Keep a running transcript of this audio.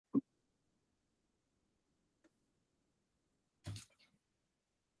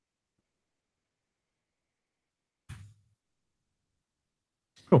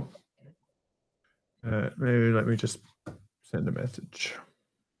Cool. Maybe let me just send a message.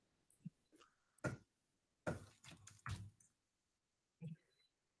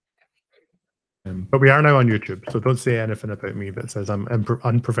 But we are now on YouTube, so don't say anything about me that says I'm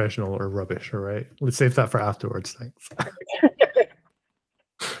unprofessional or rubbish, all right? Let's save that for afterwards, thanks.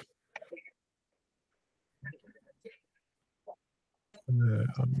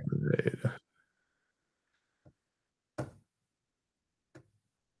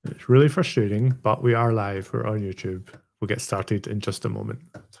 It's really frustrating, but we are live. We're on YouTube. We'll get started in just a moment.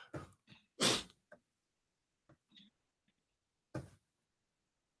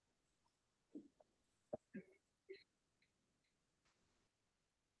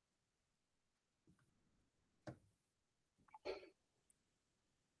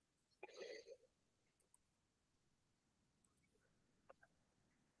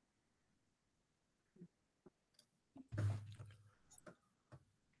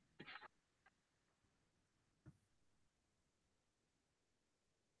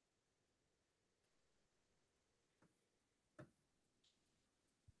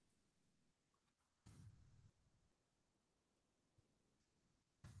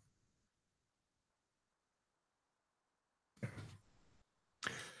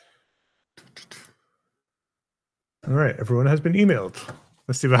 All right, everyone has been emailed.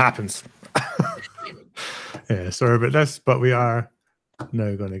 Let's see what happens. Yeah, sorry about this, but we are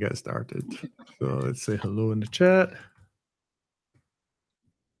now going to get started. So let's say hello in the chat.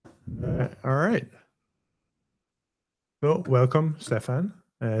 All right. So welcome, Stefan.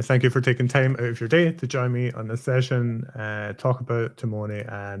 Thank you for taking time out of your day to join me on this session, talk about Timoni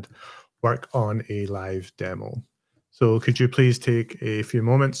and work on a live demo. So could you please take a few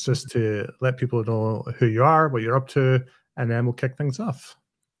moments just to let people know who you are, what you're up to, and then we'll kick things off.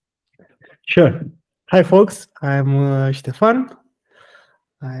 Sure. Hi, folks. I'm Stefan.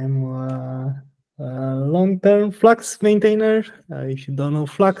 I'm a long-term Flux maintainer. If you don't know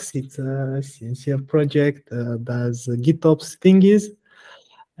Flux, it's a CNCF project that does GitOps thingies.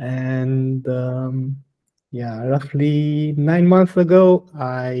 And yeah, roughly 9 months ago,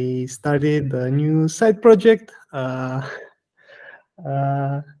 I started a new side project called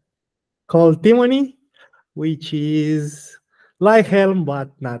Timoni, which is like Helm, but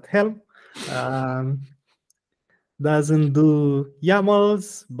not Helm. Doesn't do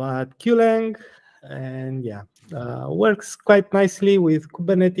YAMLs, but QLang, and yeah, works quite nicely with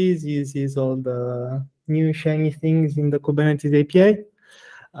Kubernetes, uses all the new shiny things in the Kubernetes API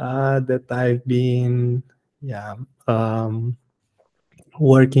that I've been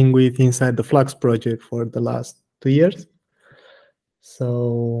working with inside the Flux project for the last 2 years.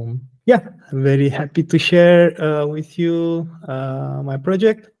 So yeah, I'm very happy to share with you my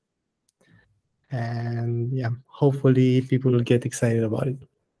project. And yeah, hopefully people will get excited about it.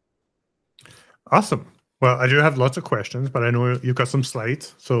 Awesome. Well, I do have lots of questions, but I know you've got some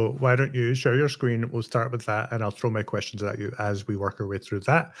slides. So why don't you share your screen? We'll start with that, and I'll throw my questions at you as we work our way through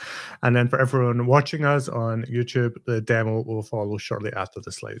that. And then for everyone watching us on YouTube, the demo will follow shortly after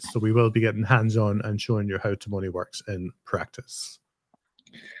the slides. So we will be getting hands-on and showing you how Timoni works in practice.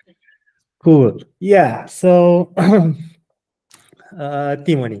 Cool. Yeah. So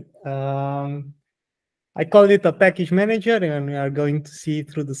Timoni. I called it a package manager, and we are going to see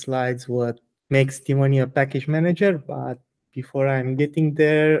through the slides what makes Timoni a package manager. But before I'm getting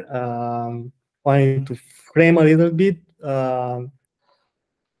there, wanted to frame a little bit how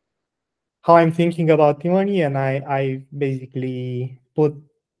I'm thinking about Timoni, and I basically put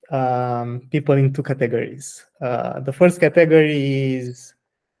people in 2 categories. The first category is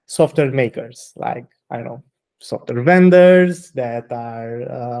software makers, like, I don't know, software vendors that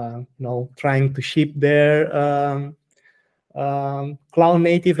are trying to ship their cloud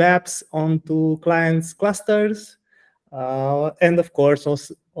native apps onto clients' clusters, and of course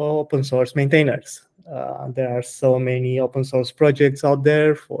also open source maintainers. There are so many open source projects out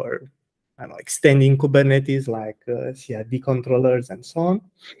there for extending Kubernetes, like CRD controllers and so on.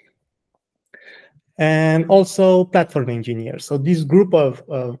 And also platform engineers. So this group of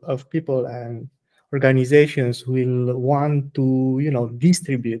people and organizations will want to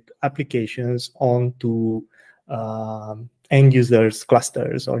distribute applications onto end users,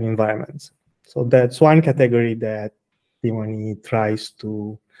 clusters, or environments. So that's one category that Timoni tries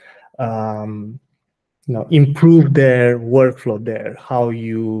to improve their workflow there, how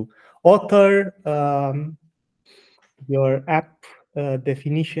you author your app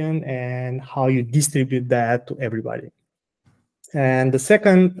definition and how you distribute that to everybody. And the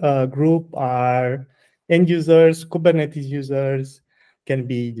second group are end users, Kubernetes users, can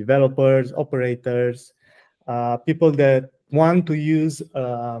be developers, operators, people that want to use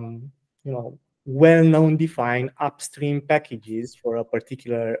well-known defined upstream packages for a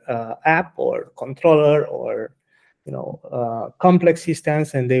particular app or controller or complex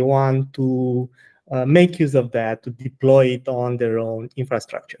systems, and they want to make use of that to deploy it on their own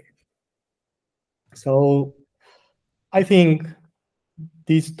infrastructure. So I think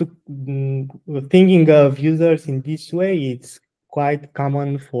thinking of users in this way, it's quite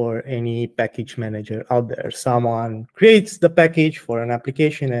common for any package manager out there. Someone creates the package for an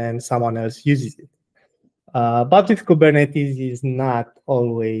application and someone else uses it. But with Kubernetes, is not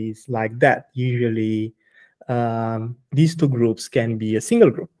always like that. Usually, these two groups can be a single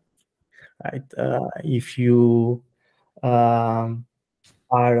group, right? If you are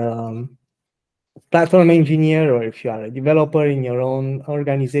platform engineer, or if you are a developer in your own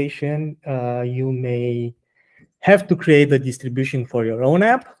organization, you may have to create a distribution for your own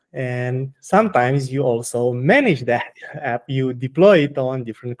app. And sometimes you also manage that app. You deploy it on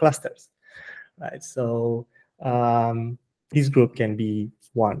different clusters, right? So this group can be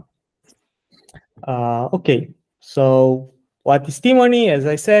one. Okay, so what is Timoni? As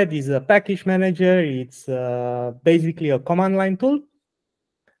I said, is a package manager. It's basically a command line tool.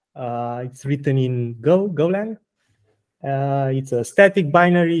 It's written in Golang. It's a static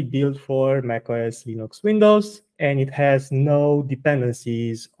binary built for macOS, Linux, Windows, and it has no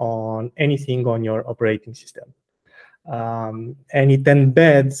dependencies on anything on your operating system. And it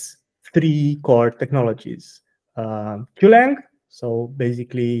embeds three core technologies. Qlang, so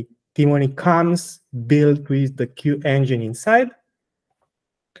basically Timoni comes built with the Q engine inside.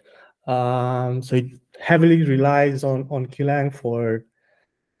 So it heavily relies on Qlang for,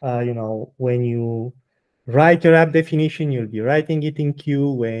 when you write your app definition, you'll be writing it in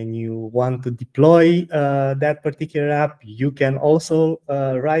Q. When you want to deploy that particular app, you can also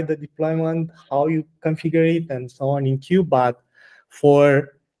write the deployment, how you configure it, and so on in Q. But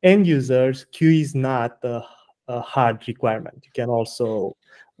for end users, Q is not a hard requirement. You can also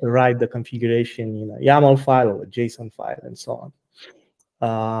write the configuration in a YAML file or a JSON file and so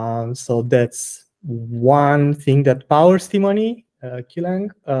on. So that's one thing that powers Timoni, Qlang.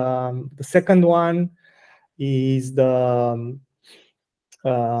 The second one is the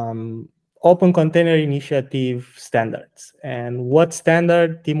Open Container Initiative standards. And what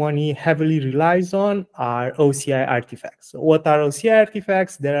standard Timoni heavily relies on are OCI artifacts. So what are OCI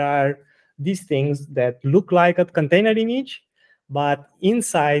artifacts? There are these things that look like a container image, but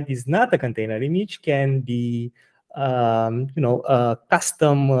inside is not a container image, can be a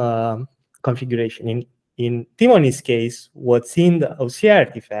custom configuration. In Timoni's case, what's in the OCI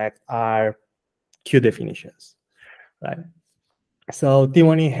artifact are Q definitions, right? So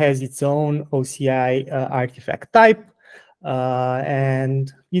Timoni has its own OCI artifact type,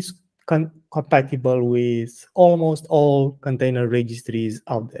 and is compatible with almost all container registries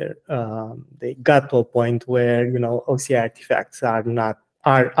out there. They got to a point where OCI artifacts are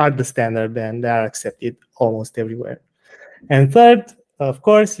the standard, and they are accepted almost everywhere. And third, of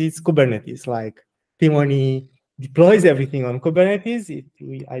course, it's Kubernetes. Like Timoni deploys everything on Kubernetes.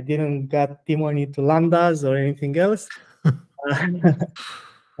 I didn't get Timoni to Lambdas or anything else.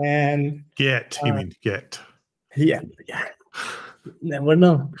 And you mean get. Yeah, never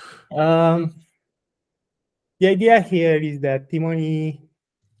know. The idea here is that Timoni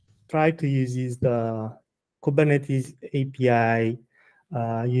try to use the Kubernetes API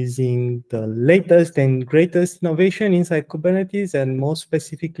using the latest and greatest innovation inside Kubernetes, and most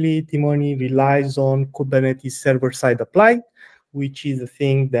specifically, Timoni relies on Kubernetes server-side apply, which is a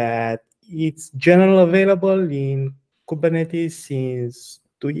thing that it's generally available in Kubernetes since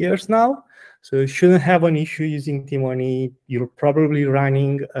 2 years now. So you shouldn't have an issue using Timoni. You're probably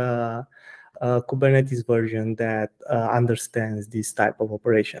running a Kubernetes version that understands this type of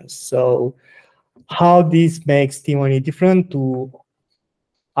operations. So how this makes Timoni different to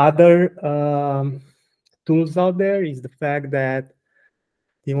other tools out there is the fact that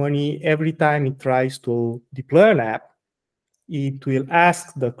Timoni, every time it tries to deploy an app, it will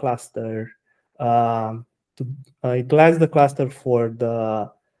ask the cluster it will ask the cluster for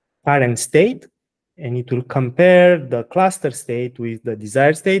the current state, and it will compare the cluster state with the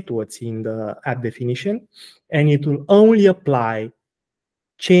desired state, what's in the app definition, and it will only apply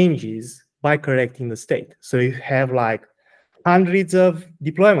changes by correcting the state. So you have like hundreds of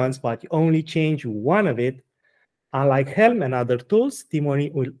deployments, but you only change one of it. Unlike Helm and other tools,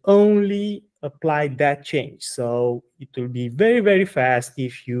 Timoni will only apply that change. So it will be very, very fast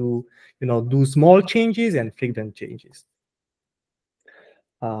if you do small changes and frequent changes.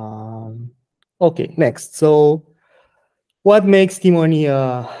 Okay, next. So what makes Timoni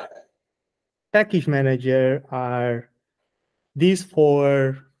a package manager are these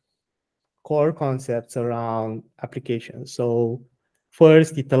four core concepts around applications. So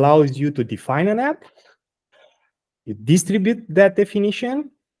first, it allows you to define an app. You distribute that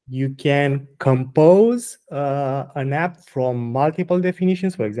definition. You can compose an app from multiple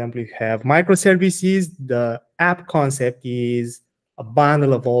definitions. For example, you have microservices. The app concept is a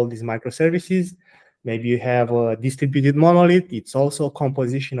bundle of all these microservices. Maybe you have a distributed monolith. It's also a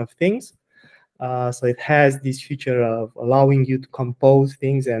composition of things. So it has this feature of allowing you to compose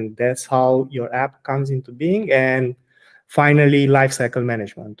things, and that's how your app comes into being. And finally, lifecycle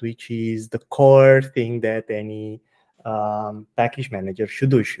management, which is the core thing that any package manager should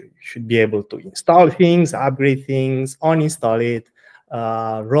do. Should be able to install things, upgrade things, uninstall it,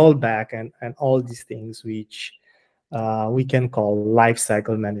 roll back, and all these things, which we can call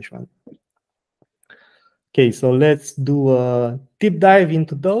lifecycle management. Okay, so let's do a deep dive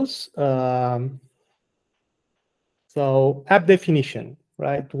into those. So app definition,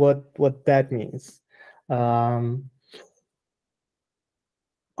 right? What that means.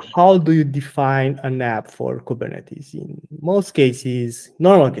 How do you define an app for Kubernetes? In most cases,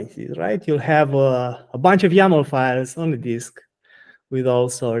 normal cases, right? You'll have a bunch of YAML files on the disk with all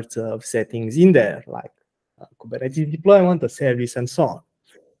sorts of settings in there, like Kubernetes deployment, a service, and so on.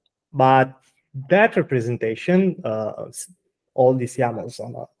 But that representation, all these YAMLs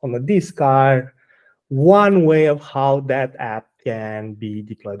on a disk are one way of how that app can be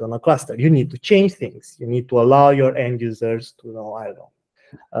deployed on a cluster. You need to change things. You need to allow your end users to know, I don't know,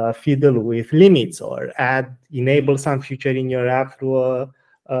 fiddle with limits or enable some feature in your app through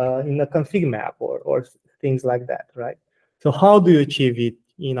in a config map or things like that, right? So how do you achieve it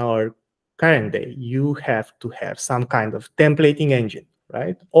in our current day? You have to have some kind of templating engine,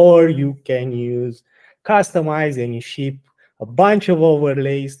 right? Or you can use customize and you ship a bunch of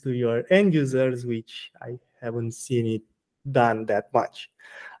overlays to your end users, which I haven't seen it done that much.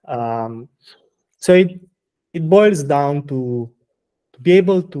 So it boils down to be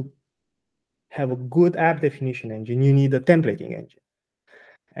able to have a good app definition engine, you need a templating engine.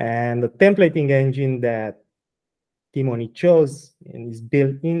 And the templating engine that Timoni chose and is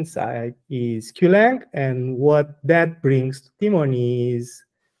built inside is Qlang. And what that brings to Timoni is,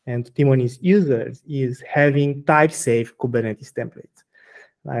 and to Timoni's users, is having type-safe Kubernetes templates.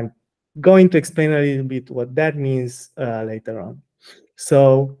 I'm going to explain a little bit what that means later on.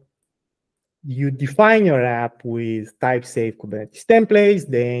 So you define your app with type-safe Kubernetes templates,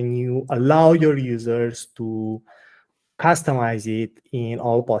 then you allow your users to customize it in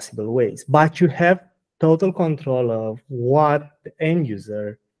all possible ways. But you have total control of what the end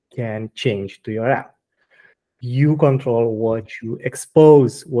user can change to your app. You control what you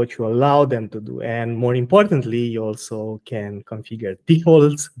expose, what you allow them to do. And more importantly, you also can configure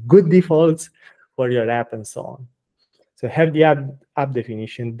defaults, good defaults for your app and so on. So have the app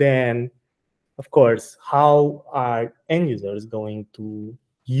definition, then of course, how are end users going to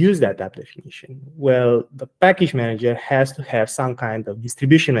use that app definition? Well, the package manager has to have some kind of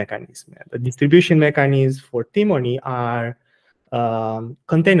distribution mechanism. The distribution mechanisms for Timoni are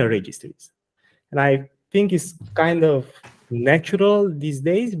container registries. And I think it's kind of natural these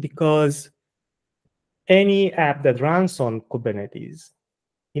days because any app that runs on Kubernetes,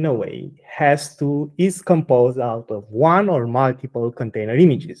 in a way, is composed out of one or multiple container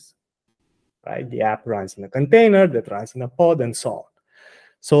images. Right? The app runs in a container that runs in a pod and so on.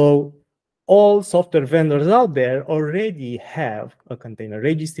 So all software vendors out there already have a container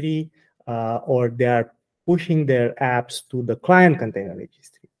registry or they are pushing their apps to the client container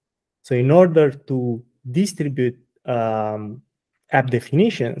registry. So in order to distribute app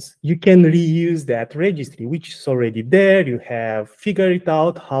definitions, you can reuse that registry, which is already there. You have figured it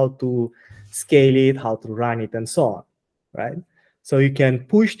out how to scale it, how to run it, and so on, right? So you can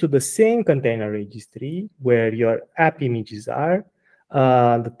push to the same container registry where your app images are,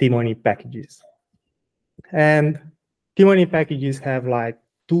 the Timoni packages. And Timoni packages have like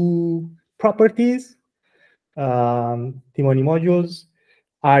two properties. Timoni modules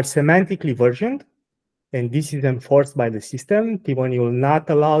are semantically versioned, and this is enforced by the system. Timoni will not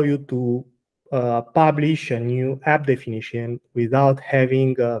allow you to publish a new app definition without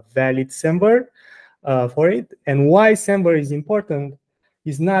having a valid semver for it. And why semver is important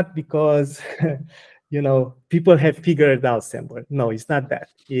is not because people have figured out semver. No, it's not that.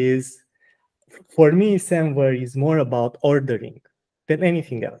 For me, semver is more about ordering than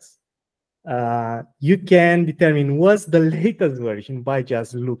anything else. You can determine what's the latest version by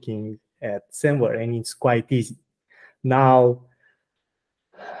just looking at semver, and it's quite easy. Now,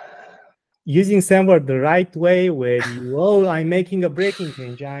 using Semver the right way, where you, oh, I'm making a breaking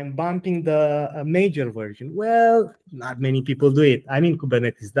change, I'm bumping the major version. Well, not many people do it. I mean,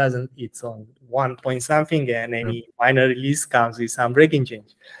 Kubernetes doesn't. It's on 1 point something, and any minor release comes with some breaking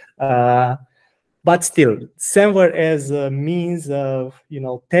change. But still, Semver as a means of,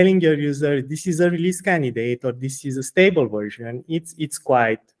 telling your user this is a release candidate or this is a stable version, it's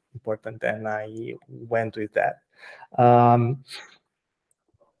quite important, and I went with that.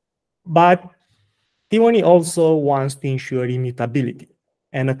 But Timoni also wants to ensure immutability,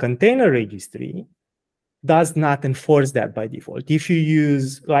 and a container registry does not enforce that by default. If you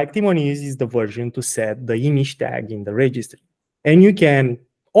use, like Timoni uses the version to set the image tag in the registry, and you can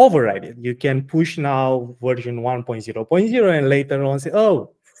override it. You can push now version 1.0.0 and later on say,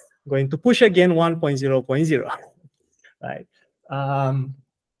 oh, I'm going to push again 1.0.0, right?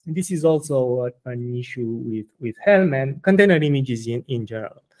 This is also an issue with Helm and container images in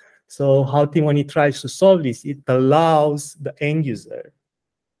general. So how Timoni tries to solve this, it allows the end user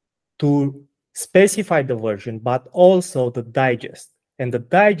to specify the version, but also the digest. And the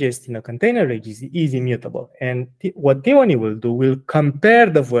digest in a container registry is immutable. And what Timoni will do will compare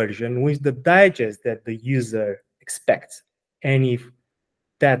the version with the digest that the user expects. And if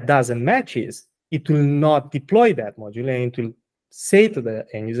that doesn't match it will not deploy that module, and it will say to the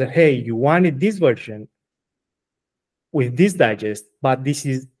end user, hey, you wanted this version with this digest, but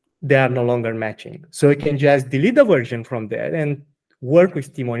they are no longer matching. So you can just delete the version from there and work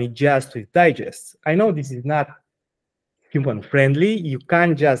with Timoni just with digests. I know this is not human friendly. You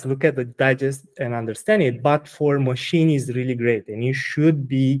can't just look at the digest and understand it, but for machine is really great. And you should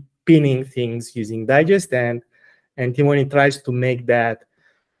be pinning things using digest, and Timoni tries to make that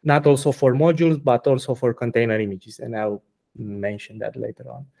not also for modules, but also for container images. And I'll mention that later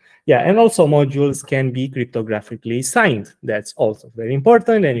on. Yeah, and also modules can be cryptographically signed. That's also very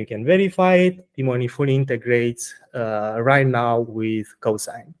important, and you can verify it. Timoni fully integrates right now with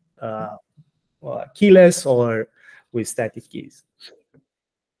cosign, keyless or with static keys.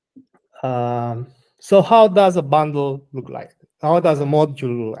 So how does a bundle look like? How does a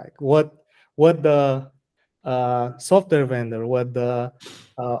module look like? What the software vendor, what the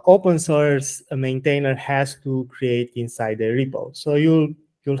open source maintainer has to create inside the repo. So you'll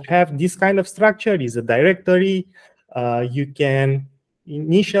have this kind of structure is a directory. You can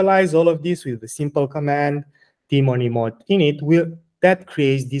initialize all of this with a simple command, Timoni mod init, that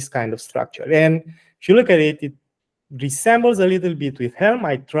creates this kind of structure. And if you look at it, it resembles a little bit with Helm.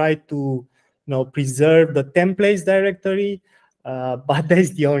 I try to preserve the templates directory, but that's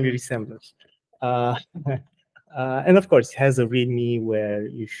the only resemblance. And of course, it has a README where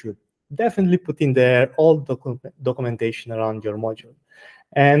you should definitely put in there all documentation around your module.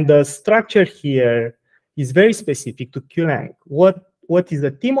 And the structure here is very specific to QLang. What is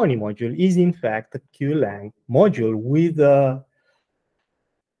a Timoni module is in fact a QLang module with a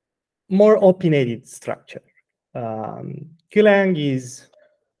more opinionated structure. QLang is,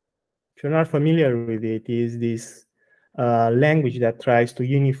 if you're not familiar with it, is this language that tries to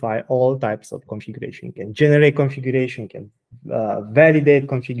unify all types of configuration. You can generate configuration, you can validate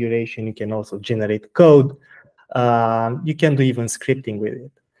configuration, you can also generate code. You can do even scripting with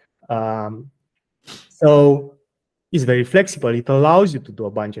it. So it's very flexible. It allows you to do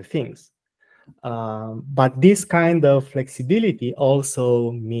a bunch of things. But this kind of flexibility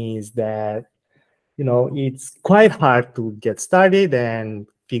also means that it's quite hard to get started and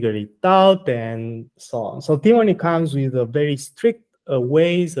figure it out and so on. So Timoni comes with a very strict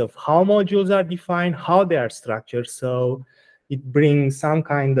ways of how modules are defined, how they are structured. So it brings some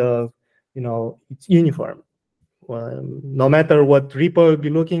kind of, it's uniform. Well, no matter what repo you'll be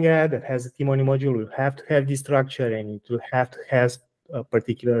looking at that has a Timoni module, will have to have this structure, and it will have to have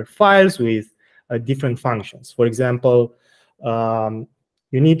particular files with different functions. For example,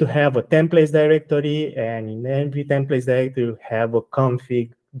 you need to have a templates directory, and in every templates directory, you have a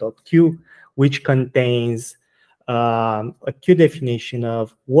config.q, which contains a Q definition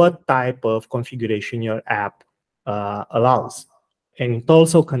of what type of configuration your app allows. And it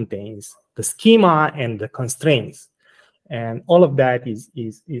also contains the schema and the constraints. And all of that is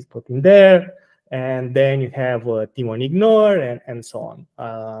put in there. And then you have Timoni ignore and so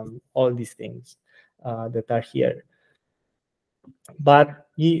on, all these things that are here. But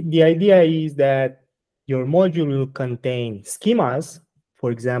the idea is that your module will contain schemas,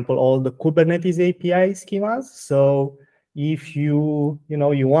 for example, all the Kubernetes API schemas. So if you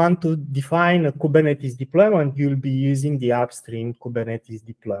want to define a Kubernetes deployment, you'll be using the upstream Kubernetes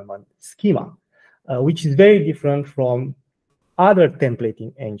deployment schema, which is very different from other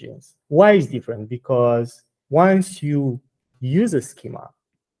templating engines. Why is different? Because once you use a schema,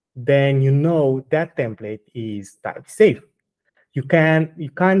 then you know that template is type safe. You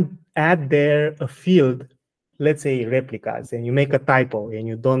can't add there a field, let's say replicas, and you make a typo and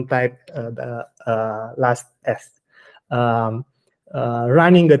you don't type the last S.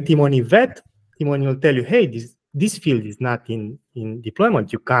 Running a Timoni vet, Timoni will tell you, hey, this field is not in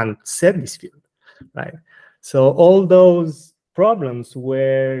deployment. You can't set this field, right? So all those problems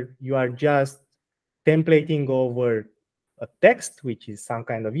where you are just templating over a text, which is some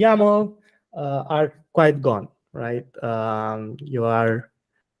kind of YAML, are quite gone, right? You are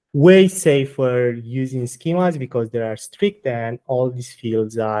way safer using schemas because they are strict and all these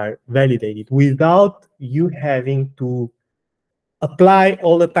fields are validated without you having to apply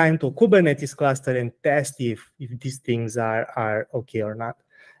all the time to a Kubernetes cluster and test if these things are okay or not.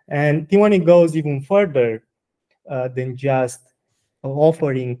 And Timoni goes even further than just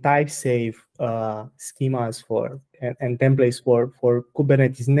offering type-safe schemas for and templates for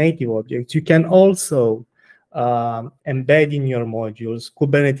Kubernetes native objects. You can also embed in your modules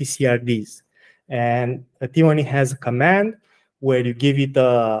Kubernetes CRDs. And Timoni has a command where you give it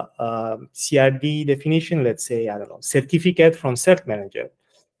a CRD definition, let's say, I don't know, certificate from Cert Manager,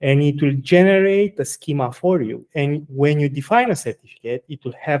 and it will generate a schema for you. And when you define a certificate, it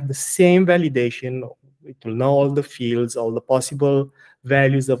will have the same validation. It will know all the fields, all the possible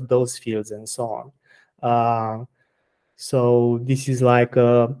values of those fields, and so on. So this is like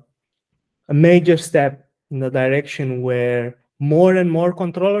a major step in the direction where more and more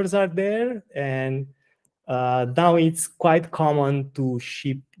controllers are there, and now it's quite common to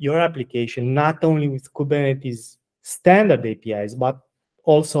ship your application not only with Kubernetes standard APIs, but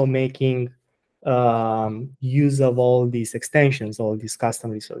also making use of all these extensions, all these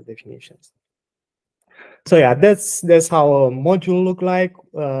custom resource definitions. So yeah, that's how a module look like.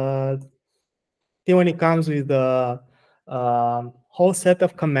 Timoni comes with a whole set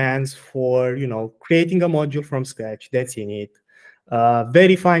of commands for creating a module from scratch. That's in it.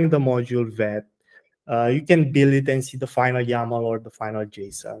 Verifying the module vet. You can build it and see the final YAML or the final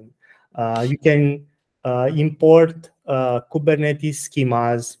JSON. You can import Kubernetes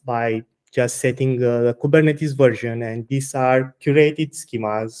schemas by just setting the Kubernetes version, and these are curated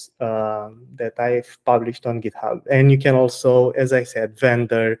schemas that I've published on GitHub. And you can also, as I said,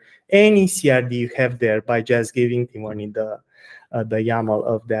 vendor any CRD you have there by just giving Timoni the YAML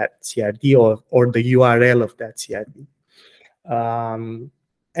of that CRD or the URL of that CRD.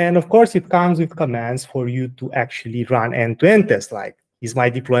 And of course, it comes with commands for you to actually run end-to-end tests, like, is my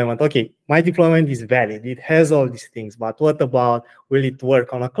deployment, okay, my deployment is valid, it has all these things, but what about, will it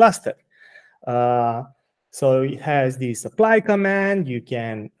work on a cluster? So it has the supply command. You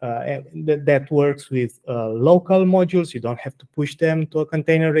can that works with local modules. You don't have to push them to a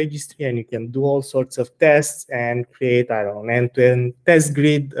container registry, and you can do all sorts of tests and create, I don't know, an end-to-end test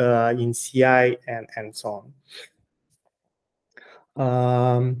grid in CI and so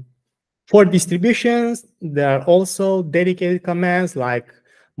on. For distributions, there are also dedicated commands like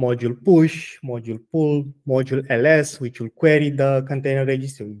module push, module pull, module ls, which will query the container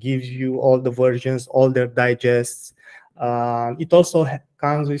registry, gives you all the versions, all their digests. It also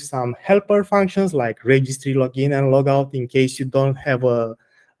comes with some helper functions like registry login and logout in case you don't have a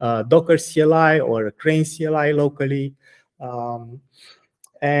Docker CLI or a Crane CLI locally. And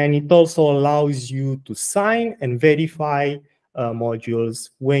it also allows you to sign and verify modules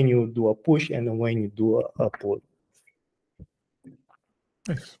when you do a push and when you do a pull.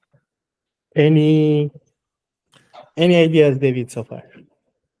 Nice. Any ideas, David, so far?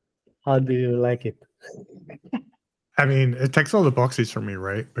 How do you like it? I mean, it ticks all the boxes for me,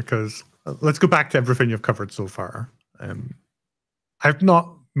 right? Because let's go back to everything you've covered so far. I've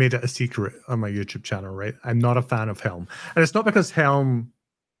not made it a secret on my YouTube channel, right? I'm not a fan of Helm. And it's not because Helm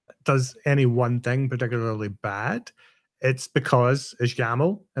does any one thing particularly bad. It's because it's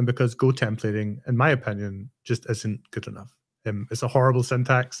YAML and because Go templating, in my opinion, just isn't good enough. It's a horrible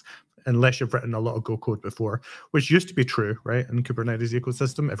syntax unless you've written a lot of Go code before, which used to be true, right? In the Kubernetes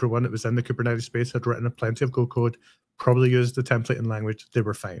ecosystem, everyone that was in the Kubernetes space had written plenty of Go code, probably used the templating language, they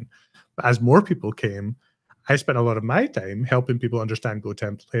were fine. But as more people came, I spent a lot of my time helping people understand Go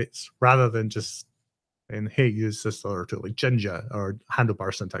templates rather than just saying, hey, use this other tool like Jinja or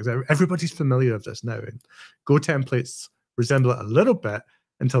handlebar syntax. Everybody's familiar with this now. And Go templates resemble it a little bit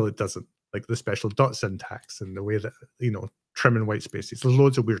until it doesn't, like the special dot syntax and the way that, trimming white spaces. There's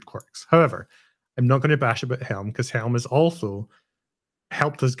loads of weird quirks. However, I'm not going to bash about Helm because Helm has also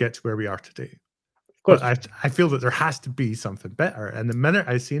helped us get to where we are today. Of course. But I feel that there has to be something better. And the minute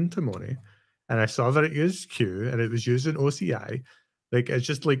I seen Timoni and I saw that it used Q and it was used in OCI, like it's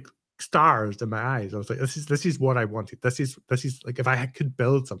just like stars in my eyes. I was like, this is what I wanted. This is like, if I could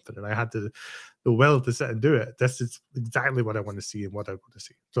build something and I had the will to sit and do it, this is exactly what I want to see and what I want to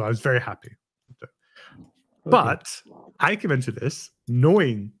see. So I was very happy. But I came into this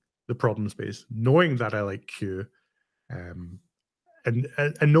knowing the problem space, knowing that I like Q, and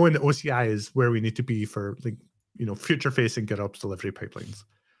knowing that OCI is where we need to be for, like, future facing GitOps delivery pipelines.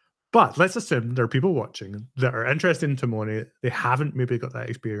 But let's assume there are people watching that are interested in Timoni. They haven't maybe got that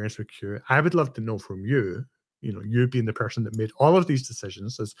experience with Q. I would love to know from you, you being the person that made all of these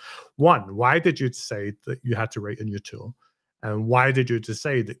decisions, is one, why did you decide that you had to write a new tool? And why did you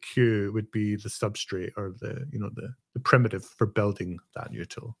decide that Q would be the substrate or the primitive for building that new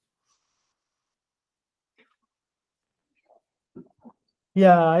tool?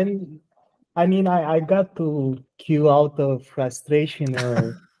 Yeah, I mean, I got to Q out of frustration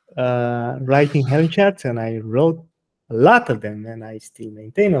or writing Helm charts, and I wrote a lot of them, and I still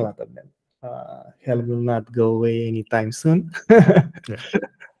maintain a lot of them. Helm will not go away anytime soon.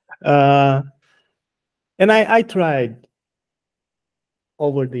 Yeah. And I tried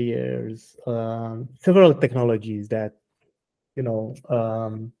over the years several technologies that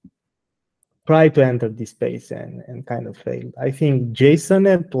tried to enter this space and kind of failed. I think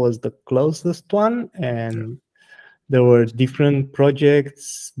JSONet was the closest one, and there were different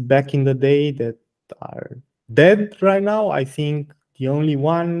projects back in the day that are dead right now. I think the only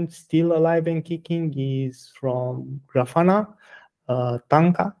one still alive and kicking is from Grafana,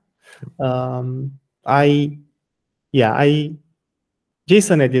 Tanka.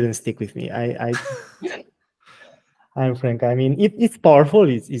 JSONet didn't stick with me. I'm frank. I mean, it's powerful.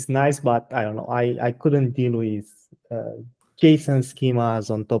 It's nice, but I don't know. I couldn't deal with JSON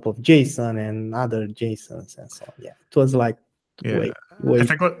schemas on top of JSON and other JSONs and so on. Yeah, it was like way. I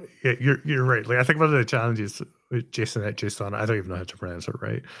think you're right. Like, I think one of the challenges with JSON, I don't even know how to pronounce it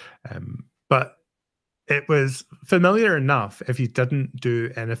right, but it was familiar enough if you didn't do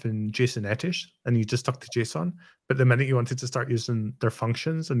anything JSONetish and you just stuck to JSON. But the minute you wanted to start using their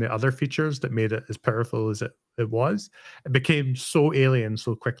functions and the other features that made it as powerful as it was, it became so alien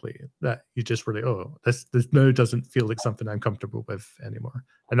so quickly that you just really, this now doesn't feel like something I'm comfortable with anymore.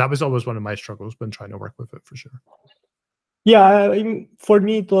 And that was always one of my struggles when trying to work with it, for sure. Yeah, for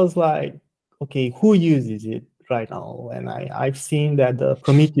me, it was like, okay, who uses it right now? And I've seen that the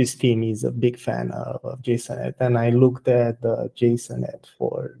Prometheus team is a big fan of JSONet, and I looked at the JSONet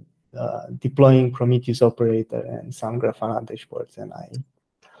for deploying Prometheus operator and some Grafana dashboards, and I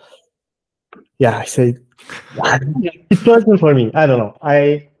said, it wasn't for me. I don't know.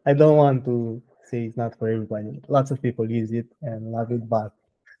 I don't want to say it's not for everybody. Lots of people use it and love it, but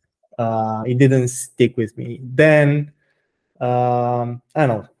it didn't stick with me. Then, I don't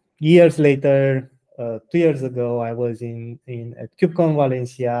know, years later, 2 years ago, I was at KubeCon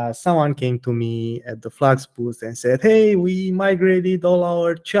Valencia. Someone came to me at the Flux booth and said, hey, we migrated all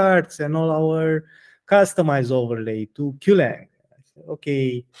our charts and all our customized overlay to Qlang. I said,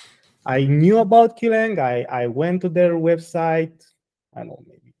 okay. I knew about Qlang. I went to their website, I don't know,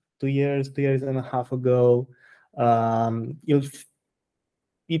 maybe 2 years and a half ago.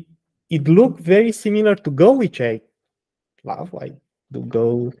 It looked very similar to Go, which I love. I do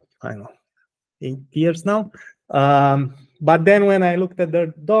Go, I don't know, 8 years now. But then when I looked at their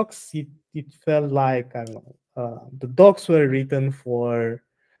docs, it felt like, I don't know, the docs were written for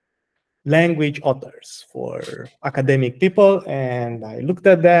language authors, for academic people, and I looked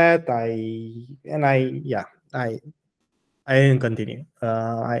at that. I didn't continue.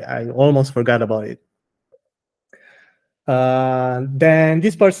 I almost forgot about it. Then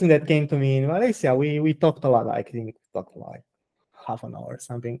this person that came to me in Malaysia, we talked a lot. I think we talked like half an hour or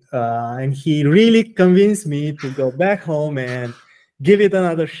something, and he really convinced me to go back home and give it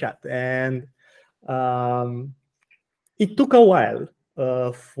another shot. And it took a while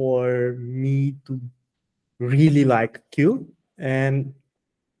for me to really like Q, and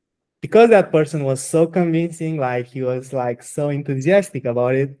because that person was so convincing, like he was like so enthusiastic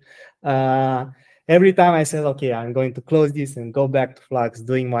about it, every time I said, okay, I'm going to close this and go back to Flux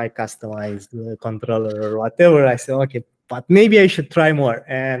doing my customized controller or whatever, I said, okay, but maybe I should try more.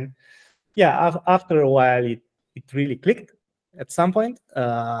 And yeah, after a while, it really clicked at some point.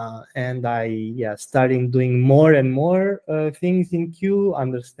 And I started doing more and more things in Q,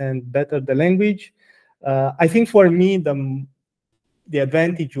 understand better the language. I think for me, the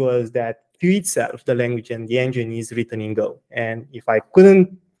advantage was that Q itself, the language and the engine, is written in Go. And if I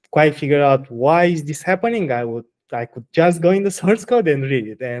couldn't quite figure out why is this happening, I could just go in the source code and read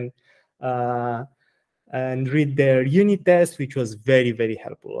it and read their unit test, which was very, very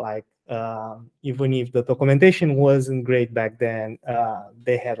helpful. Like even if the documentation wasn't great back then,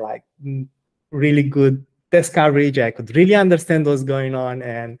 they had like really good test coverage. I could really understand what's going on.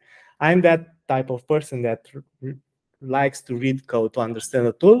 And I'm that type of person that likes to read code to understand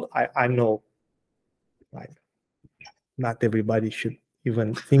the tool. I know, like, not everybody should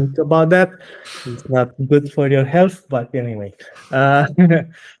even think about that. It's not good for your health, but anyway,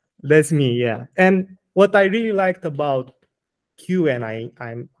 that's me. Yeah. And what I really liked about Q, and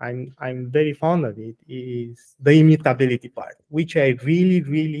I'm very fond of it, is the immutability part, which I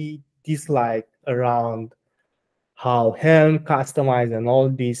really dislike around how Helm, Customize, and all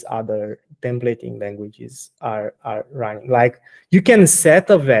these other templating languages are running. Like, you can set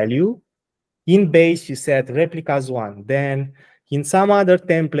a value. In base, you set replicas 1. Then in some other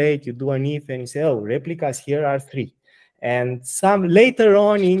template, you do an if and you say, oh, replicas here are 3. And some later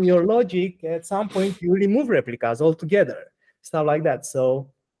on in your logic, at some point, you remove replicas altogether, stuff like that. So,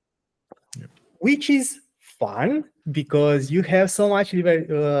 which is fun because you have so much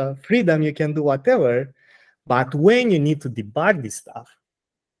freedom, you can do whatever. But when you need to debug this stuff,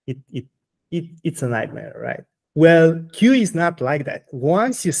 it's a nightmare, right? Well, Q is not like that.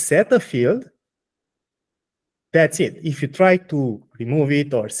 Once you set a field, that's it. If you try to remove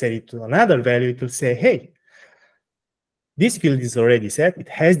it or set it to another value, it will say, hey, this field is already set. It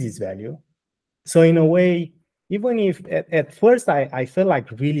has this value. So in a way, even if at first I felt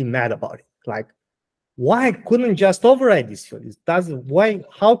like really mad about it, like, why I couldn't just override this field?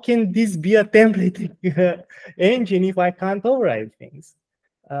 How can this be a template engine if I can't override things?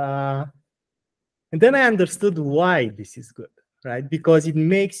 And then I understood why this is good, right? Because it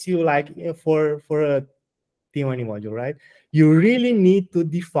makes you, like, for a Timoni module, right? You really need to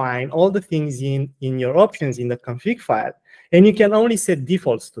define all the things in your options in the config file, and you can only set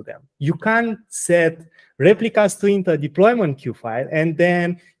defaults to them. You can't set replicas to into a deployment queue file, and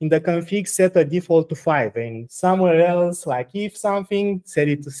then in the config set a default to 5, and somewhere else, like if something, set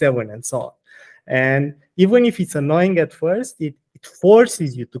it to 7, and so on. And even if it's annoying at first, it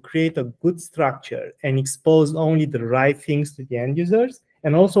forces you to create a good structure and expose only the right things to the end users.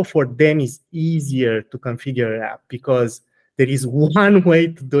 And also for them, it's easier to configure an app because there is one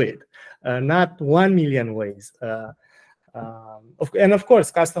way to do it, not 1 million ways. And of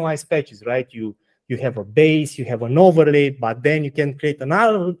course, customized patches, right? You have a base, you have an overlay, but then you can create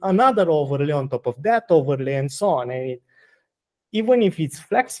another overlay on top of that overlay, and so on. And even if it's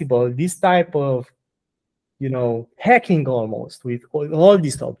flexible, this type of, hacking almost with all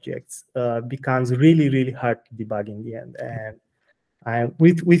these objects becomes really hard to debug in the end. And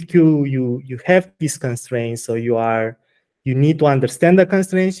with Q, you have these constraints, so you need to understand the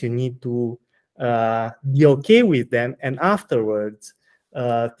constraints, you need to be okay with them, and afterwards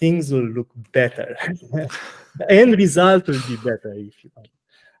things will look better. The end result will be better if you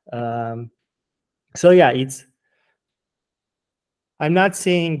want. So yeah, I'm not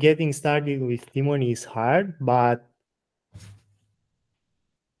saying getting started with Timoni is hard, but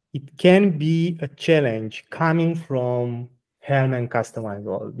it can be a challenge coming from Helm and Customize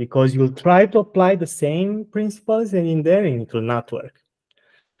all, because you'll try to apply the same principles and in there, and it will not work.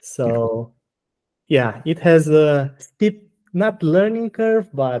 So yeah, it has a steep, not learning curve,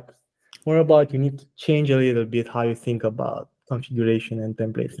 but more about you need to change a little bit how you think about configuration and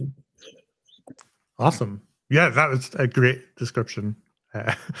templating. Awesome. Yeah, that was a great description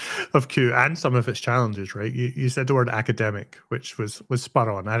of Q and some of its challenges, right? You said the word academic, which was spot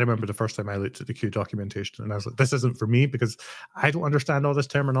on. I remember the first time I looked at the Q documentation and I was like, this isn't for me because I don't understand all this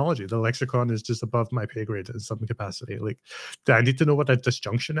terminology. The lexicon is just above my pay grade in some capacity. Like, do I need to know what a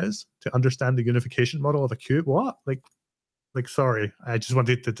disjunction is to understand the unification model of a Q? What? Like, sorry, I just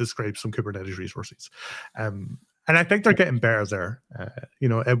wanted to describe some Kubernetes resources. And I think they're getting better there.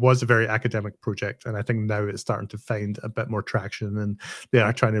 It was a very academic project, and I think now it's starting to find a bit more traction, and they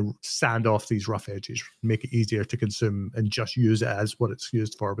are trying to sand off these rough edges, make it easier to consume, and just use it as what it's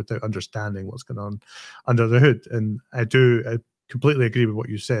used for without understanding what's going on under the hood. And I completely agree with what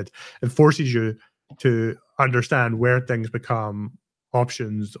you said. It forces you to understand where things become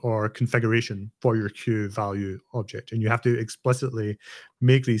options or configuration for your Q value object. And you have to explicitly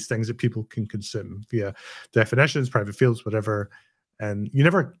make these things that people can consume via definitions, private fields, whatever. And you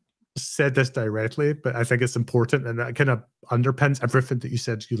never said this directly, but I think it's important, and that kind of underpins everything that you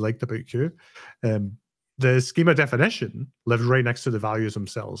said you liked about Q. the schema definition lives right next to the values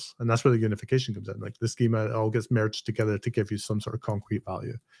themselves. And that's where the unification comes in. Like the schema all gets merged together to give you some sort of concrete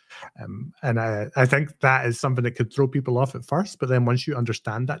value. And I think that is something that could throw people off at first, but then once you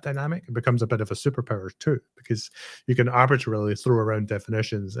understand that dynamic, it becomes a bit of a superpower too, because you can arbitrarily throw around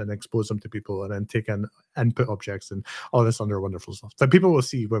definitions and expose them to people and then take in input objects and all this other wonderful stuff that people will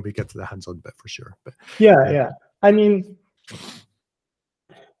see when we get to the hands-on bit for sure. But yeah. I mean,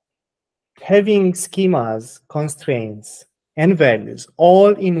 having schemas, constraints, and values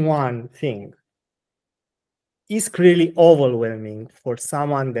all in one thing is really overwhelming for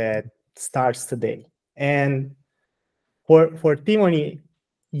someone that starts today. And for Timoni,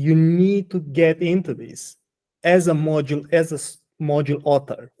 you need to get into this as a module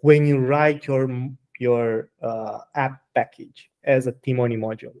author when you write your app package as a Timoni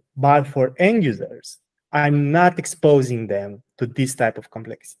module. But for end users, I'm not exposing them to this type of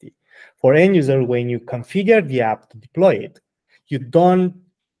complexity. For end user, when you configure the app to deploy it, you don't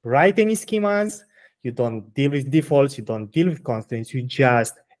write any schemas, you don't deal with defaults, you don't deal with constraints, you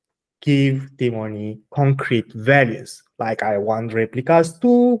just give Timoni concrete values, like I want replicas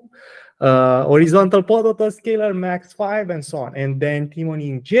 2, horizontal pod autoscaler, max 5, and so on. And then Timoni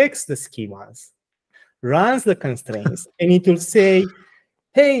injects the schemas, runs the constraints, and it will say,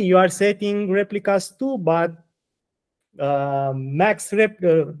 hey, you are setting replicas 2, but max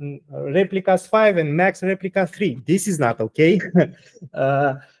replicas 5 and max replica 3. This is not okay.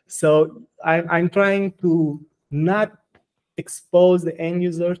 So I'm trying to not expose the end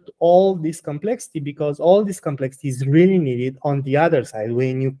user to all this complexity, because all this complexity is really needed on the other side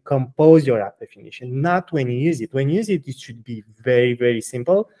when you compose your app definition, not when you use it. When you use it, it should be very, very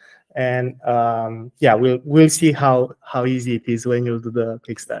simple. And yeah, we'll see how easy it is when you do the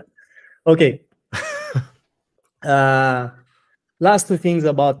quick start. Okay. Last two things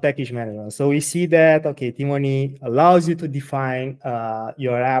about package management. So we see that, okay, Timoni allows you to define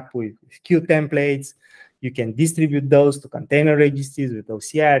your app with Q templates. You can distribute those to container registries with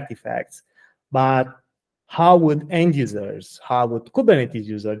OCI artifacts. But how would end users, how would Kubernetes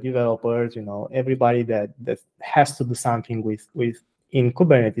user, developers, everybody that has to do something with in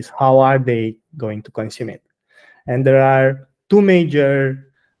Kubernetes, how are they going to consume it? And there are two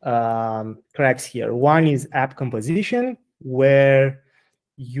major tracks here. One is app composition, where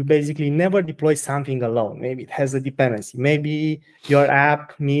you basically never deploy something alone. Maybe it has a dependency. Maybe your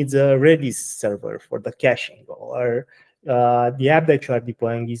app needs a Redis server for the caching, or the app that you are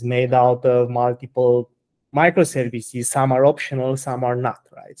deploying is made out of multiple microservices. Some are optional, some are not,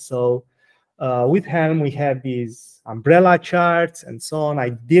 right? So with Helm, we have these umbrella charts and so on. I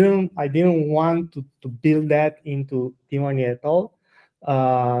didn't want to build that into Timoni at all.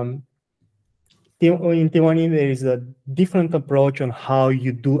 In Timoni, there is a different approach on how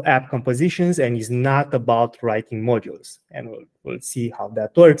you do app compositions, and it's not about writing modules. And we'll see how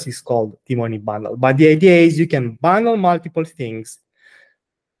that works. It's called Timoni bundle. But the idea is you can bundle multiple things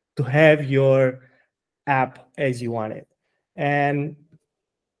to have your app as you want it. And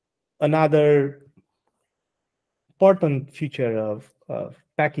another important feature of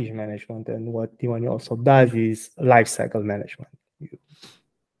package management, and what Timoni also does, is lifecycle management. You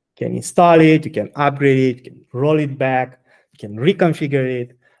can install it, you can upgrade it, you can roll it back, you can reconfigure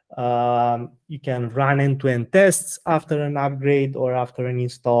it. You can run end-to-end tests after an upgrade or after an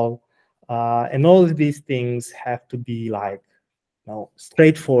install. And all of these things have to be like,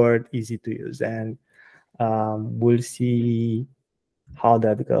 straightforward, easy to use. And we'll see how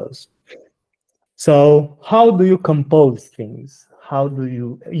that goes. So how do you compose things? How do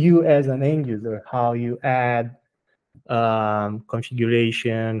you as an end user, how you add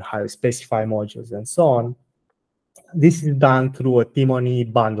configuration, how you specify modules, and so on? This is done through a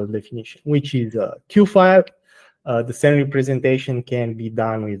Timoni bundle definition, which is a Q file. The same representation can be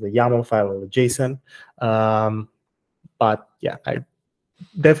done with a YAML file or a JSON. But yeah, I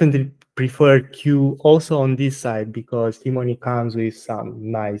definitely prefer Q also on this side, because Timoni comes with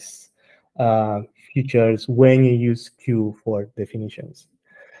some nice features when you use Q for definitions.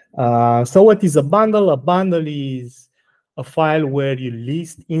 So what is a bundle? A bundle is a file where you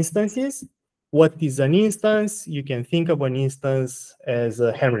list instances. What is an instance? You can think of an instance as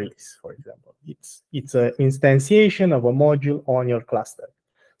a Helm release, for example. It's an instantiation of a module on your cluster.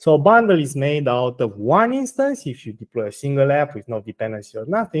 So a bundle is made out of one instance if you deploy a single app with no dependency or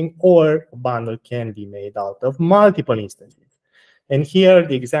nothing, or a bundle can be made out of multiple instances. And here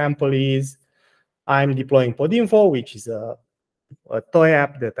the example is, I'm deploying Podinfo, which is a toy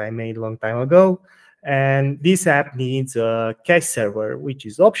app that I made a long time ago. And this app needs a cache server, which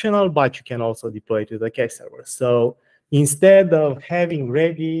is optional, but you can also deploy to the cache server. So instead of having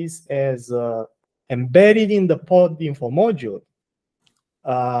Redis as embedded in the pod info module,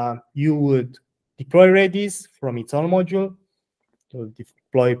 you would deploy Redis from its own module, to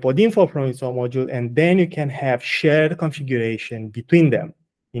deploy podinfo from its own module, and then you can have shared configuration between them.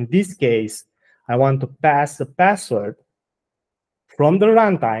 In this case, I want to pass a password from the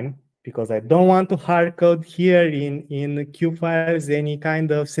runtime because I don't want to hard code here in Q files any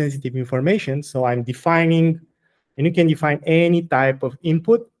kind of sensitive information. So I'm defining, and you can define any type of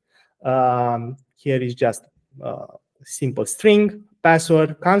input. Here is just a simple string.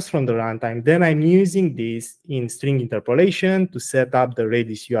 Password comes from the runtime. Then I'm using this in string interpolation to set up the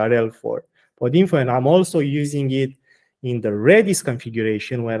Redis URL for podinfo, and I'm also using it in the Redis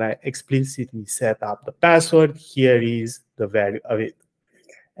configuration where I explicitly set up the password. Here is the value of it.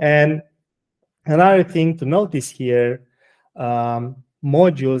 And another thing to notice here,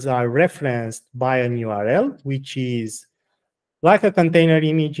 modules are referenced by an URL, which is like a container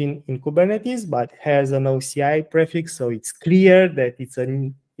image in Kubernetes, but has an OCI prefix, so it's clear that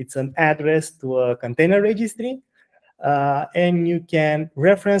it's an address to a container registry. And you can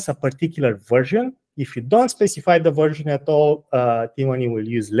reference a particular version. If you don't specify the version at all, Timoni will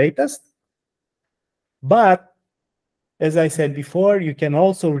use latest. But as I said before, you can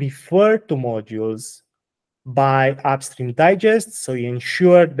also refer to modules by upstream digest, so you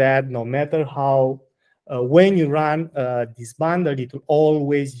ensure that no matter how when you run this bundle, it will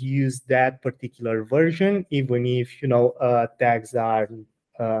always use that particular version, even if tags are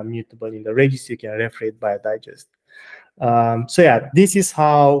mutable in the registry. You can refer it by a digest. So yeah, this is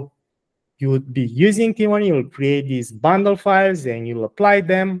how you would be using Timoni. You will create these bundle files and you'll apply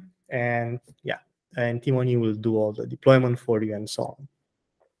them, and yeah, and Timoni will do all the deployment for you and so on.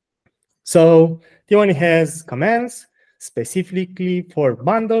 So Timoni has commands specifically for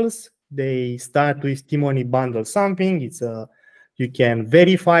bundles. They start with Timoni bundle something. You can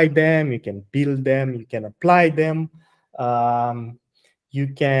verify them, you can build them, you can apply them.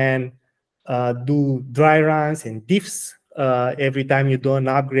 You can do dry runs and diffs. Every time you do an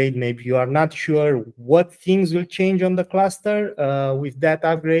upgrade, maybe you are not sure what things will change on the cluster with that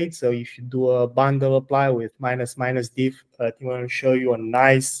upgrade. So if you do a bundle apply with -- diff, Timoni will show you a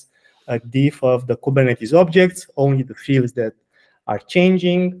nice diff of the Kubernetes objects, only the fields that are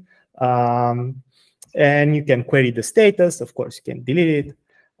changing. And you can query the status. Of course, you can delete it.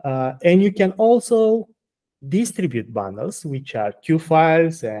 And you can also distribute bundles, which are Q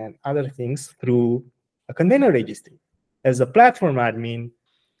files and other things, through a container registry. As a platform admin,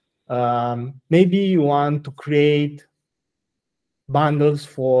 maybe you want to create bundles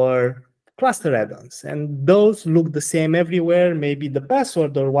for cluster add-ons, and those look the same everywhere. Maybe the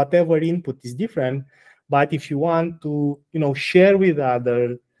password or whatever input is different, but if you want to share with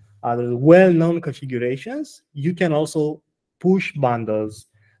other well-known configurations, you can also push bundles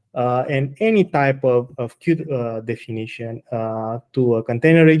and any type of Q definition to a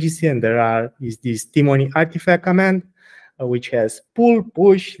container registry. And there is this Timoni artifact command, which has pull,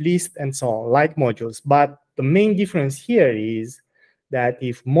 push, list, and so on, like modules. But the main difference here is that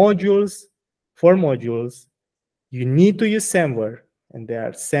if for modules, you need to use semver, and there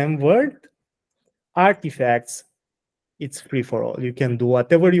are semvered artifacts, it's free for all. You can do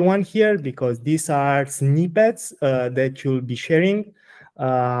whatever you want here because these are snippets that you'll be sharing.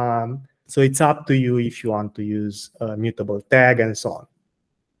 So it's up to you if you want to use a mutable tag and so on.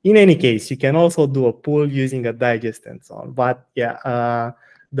 In any case, you can also do a pull using a digest and so on. But yeah,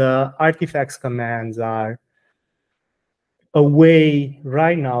 the artifacts commands are a way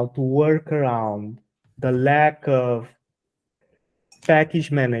right now to work around the lack of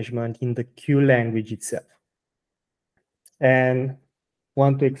package management in the Q language itself. And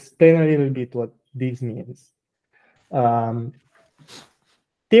want to explain a little bit what this means. Timoni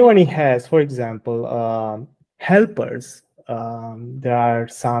has, for example, helpers. There are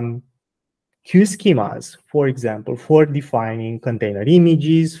some Q schemas, for example, for defining container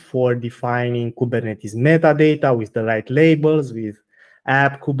images, for defining Kubernetes metadata with the right labels, with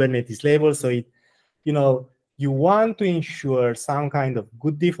app Kubernetes labels. So you want to ensure some kind of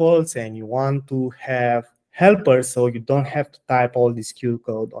good defaults, and you want to have helpers so you don't have to type all this Q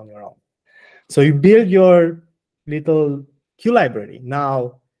code on your own. So you build your little Q library.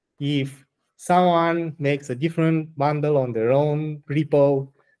 Now, if someone makes a different bundle on their own repo,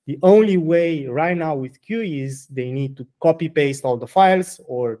 the only way right now with Q is they need to copy paste all the files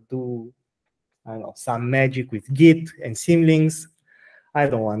or do, I don't know, some magic with Git and symlinks. I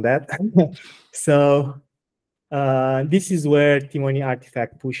don't want that. So this is where Timoni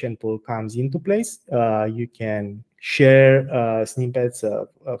artifact push and pull comes into place. You can share snippets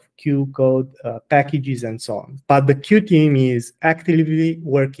of Q code, packages, and so on. But the Q team is actively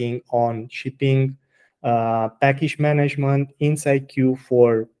working on shipping package management inside Q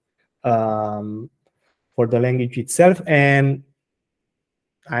for the language itself. And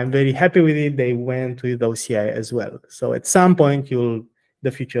I'm very happy with it. They went with OCI as well. So at some point,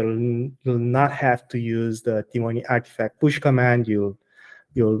 the future you'll not have to use the Timoni artifact push command. You'll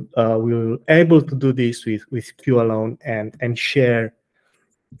able to do this with Q alone and share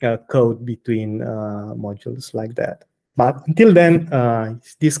code between modules like that. But until then,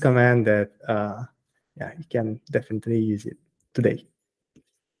 it's this command that yeah, you can definitely use it today.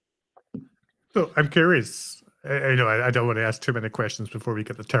 So I'm curious. I know I don't want to ask too many questions before we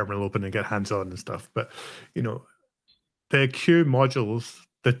get the terminal open and get hands-on and stuff, but the Q modules,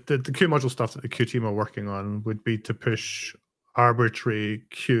 the Q module stuff that the Q team are working on would be to push arbitrary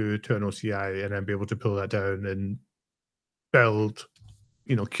Q to an OCI and then be able to pull that down and build,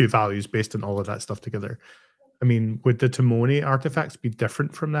 Q values based on all of that stuff together. I mean, would the Timoni artifacts be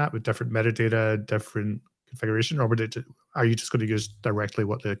different from that with different metadata, different configuration, or are you just going to use directly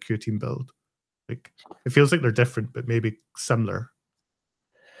what the Q team build? Like, it feels like they're different, but maybe similar.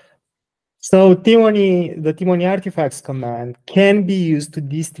 So the Timoni artifacts command can be used to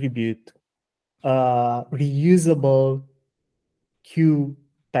distribute reusable Q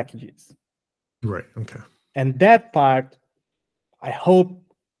packages. Right. Okay. And that part, I hope,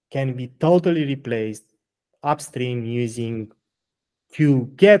 can be totally replaced upstream using Q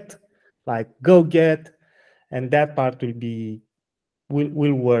get, like go get, and that part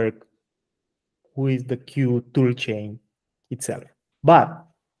will work with the Q toolchain itself. But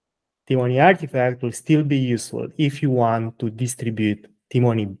Timoni artifact will still be useful if you want to distribute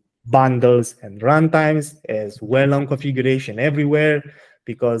Timoni bundles and runtimes as well-known configuration everywhere,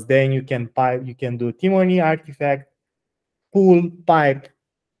 because then you can do Timoni artifact pull pipe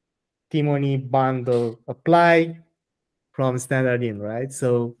Timoni bundle apply from standard in, right?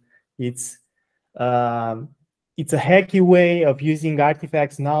 So it's a hacky way of using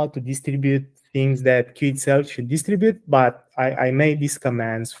artifacts now to distribute things that Q itself should distribute, but I made these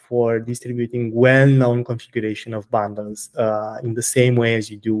commands for distributing well-known configuration of bundles in the same way as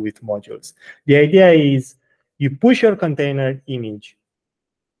you do with modules. The idea is you push your container image,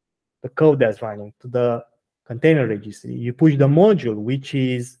 the code that's running, to the container registry. You push the module, which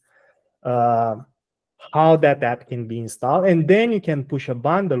is how that app can be installed, and then you can push a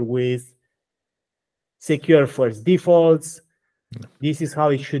bundle with secure first defaults. This is how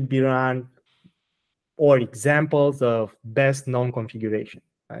it should be run, or examples of best known configuration,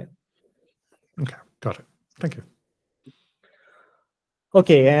 right? Okay, got it. Thank you.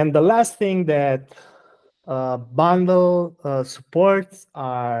 Okay, and the last thing that bundle supports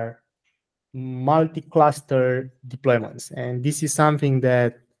are multi-cluster deployments, and this is something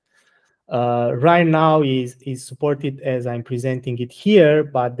that right now is supported as I'm presenting it here,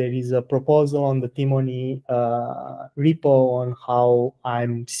 but there is a proposal on the Timoni repo on how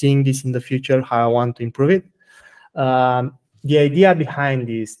I'm seeing this in the future, how I want to improve it. The idea behind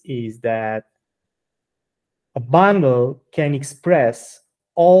this is that a bundle can express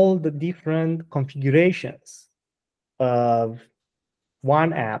all the different configurations of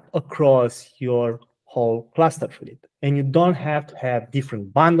one app across your whole cluster fleet. And you don't have to have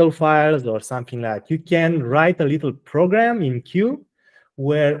different bundle files or something like that. You can write a little program in Q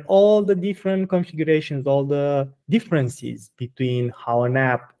where all the different configurations, all the differences between how an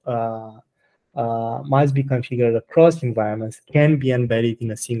app must be configured across environments can be embedded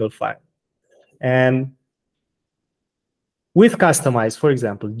in a single file. And with customized, for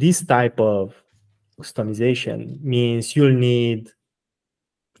example, this type of customization means you'll need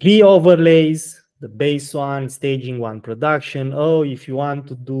 3 overlays, the base one, staging one, production. Oh, if you want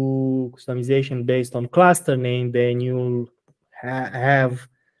to do customization based on cluster name, then you'll have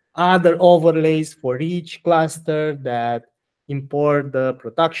other overlays for each cluster that import the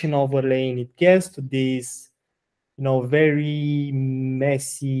production overlay, and it gets to this, very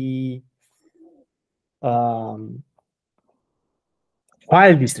messy file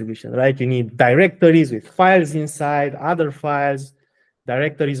distribution, right? You need directories with files inside, other files,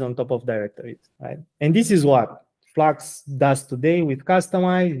 directories on top of directories, right? And this is what Flux does today with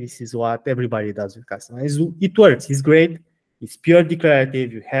Customize. This is what everybody does with Customize. It works, it's great. It's pure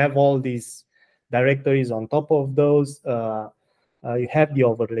declarative. You have all these directories on top of those. You have the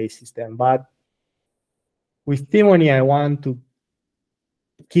overlay system. But with Timoni, I want to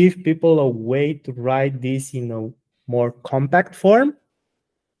give people a way to write this in a more compact form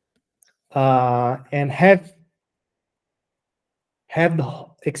and have the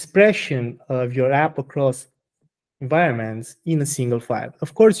expression of your app across environments in a single file.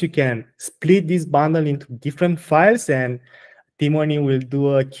 Of course, you can split this bundle into different files, and Timoni will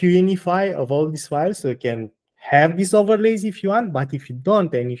do a QNify of all these files, so you can have these overlays if you want. But if you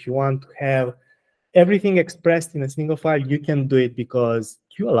don't, and if you want to have everything expressed in a single file, you can do it because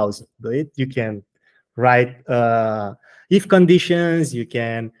Q allows you to do it. You can write if conditions. You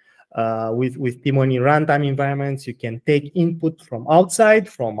can with Timoni runtime environments, you can take input from outside,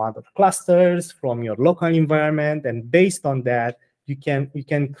 from other clusters, from your local environment, and based on that, you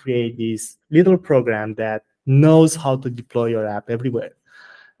can create this little program that knows how to deploy your app everywhere.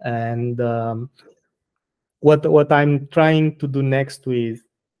 And what I'm trying to do next with,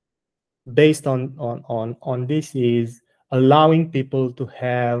 based on this, is allowing people to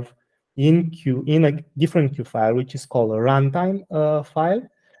have in a different Q file, which is called a runtime file,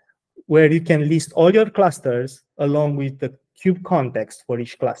 where you can list all your clusters along with the kube context for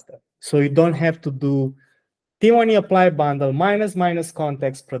each cluster. So you don't have to do Timoni apply bundle minus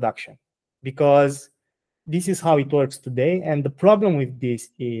context production, because this is how it works today. And the problem with this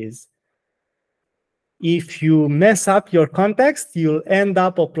is, if you mess up your context, you'll end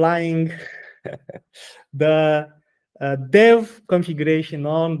up applying the dev configuration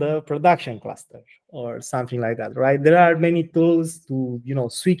on the production cluster or something like that, right? There are many tools to,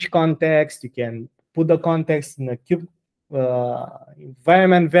 switch context. You can put the context in a kube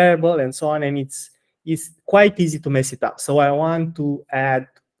environment variable and so on, and it's quite easy to mess it up. So I want to add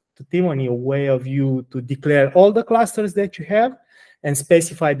to Timoni a way of you to declare all the clusters that you have and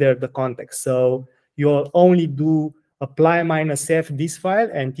specify there the context. So you'll only do apply -f this file,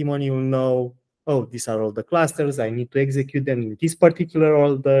 and Timoni will know, oh, these are all the clusters. I need to execute them in this particular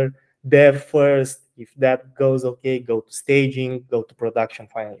order. Dev first. If that goes okay, go to staging, go to production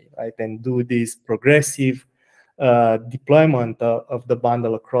finally, right? And do this progressive deployment of the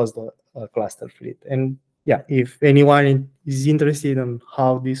bundle across the cluster fleet. And yeah, if anyone is interested in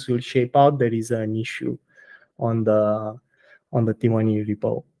how this will shape out, there is an issue on the Timoni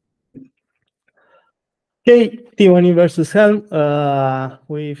repo. Okay, Timoni versus Helm.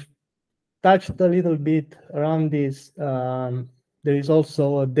 We've touched a little bit around this. There is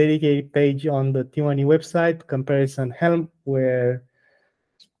also a dedicated page on the Timoni website, comparison Helm, where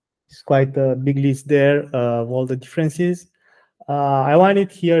it's quite a big list there of all the differences. I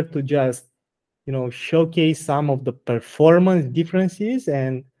wanted here to just, showcase some of the performance differences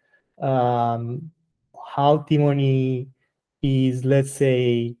and how Timoni is, let's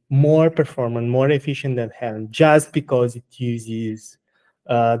say, more performant, more efficient than Helm, just because it uses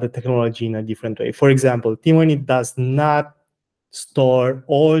the technology in a different way. For example, Timoni does not store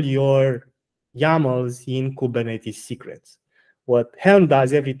all your YAMLs in Kubernetes secrets. What Helm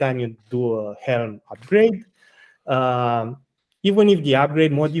does, every time you do a Helm upgrade, even if the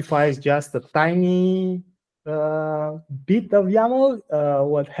upgrade modifies just a tiny bit of YAML,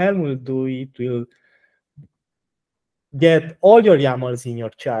 what Helm will do, it will get all your YAMLs in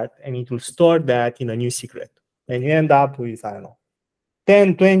your chart, and it will store that in a new secret. And you end up with, I don't know,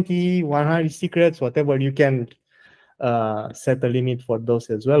 10, 20, 100 secrets, whatever. You can set a limit for those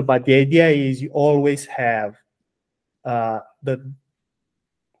as well. But the idea is you always have the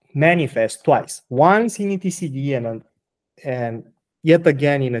manifest twice, once in etcd and yet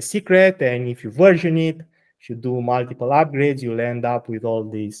again in a secret. And if you version it, if you do multiple upgrades, you'll end up with all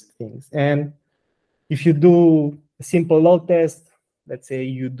these things. And if you do a simple load test, let's say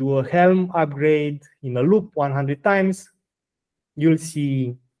you do a Helm upgrade in a loop 100 times, you'll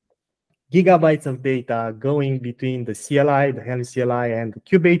see gigabytes of data going between the CLI, the Helm CLI, and the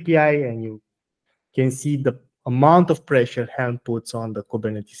Kube API, and you can see the amount of pressure Helm puts on the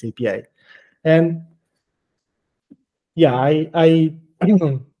Kubernetes API. And yeah, I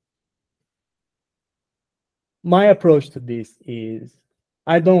my approach to this is,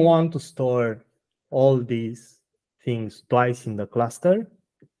 I don't want to store all these things twice in the cluster,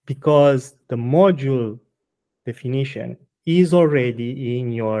 because the module definition is already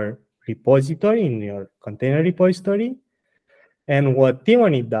in your repository, in your container repository. And what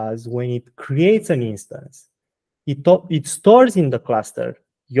Timoni does, when it creates an instance, it stores in the cluster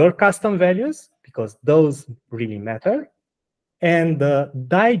your custom values, because those really matter, and the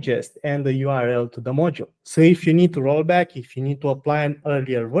digest and the URL to the module. So if you need to roll back, if you need to apply an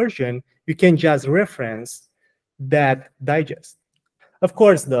earlier version, you can just reference that digest. Of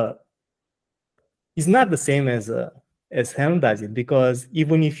course, it's not the same as Helm does it, because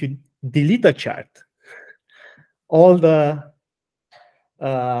even if you delete a chart, all the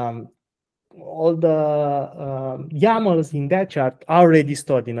YAMLs in that chart are already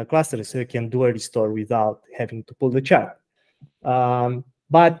stored in a cluster, so you can do a restore without having to pull the chart.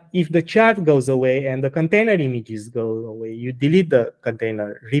 But if the chart goes away and the container images go away, you delete the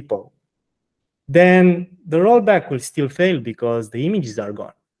container repo. then the rollback will still fail because the images are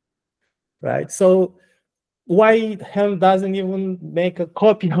gone, right? So why Helm doesn't even make a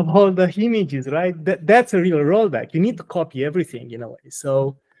copy of all the images, right? That's a real rollback. You need to copy everything in a way.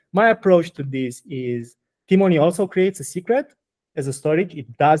 So my approach to this is Timoni also creates a secret as a storage.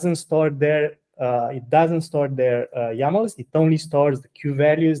 It doesn't store their YAMLs. It only stores the Q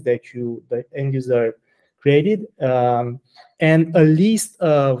values that the end user created, and a list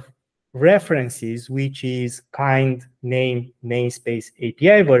of references, which is kind, name, namespace,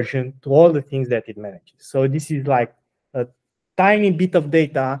 API version to all the things that it manages. So this is like a tiny bit of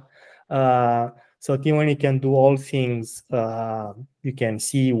data. So Timoni can do all things. You can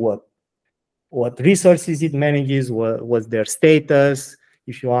see what resources it manages, what's their status.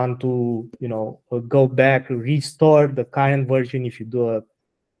 If you want to, go back, restore the current version, if you do a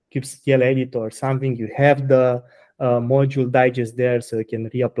kubectl edit or something, you have the module digest there, so you can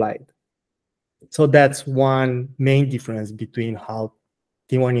reapply it. So that's one main difference between how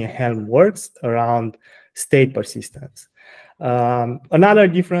Timoni and Helm works around state persistence. Another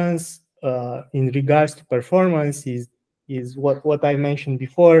difference in regards to performance is what I mentioned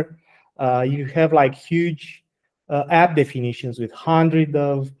before. You have like huge app definitions with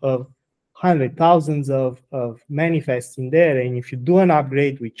thousands of manifests in there, and if you do an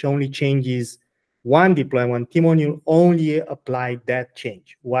upgrade which only changes one deployment, Timoni will only apply that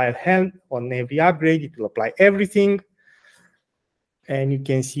change, while Helm, on every upgrade, it will apply everything. And you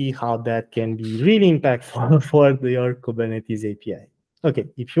can see how that can be really impactful for your Kubernetes API. Okay,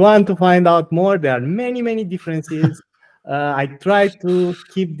 if you want to find out more, there are many, many differences. I try to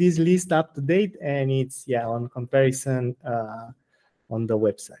keep this list up to date, and it's on comparison on the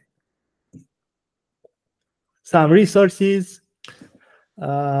website. Some resources.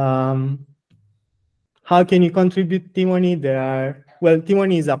 How can you contribute Timoni?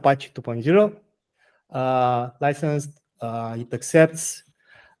 Timoni is Apache 2.0 licensed. It accepts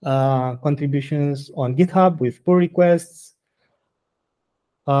contributions on GitHub with pull requests.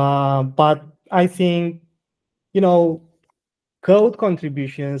 But I think, code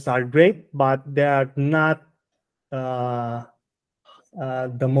contributions are great, but they are not the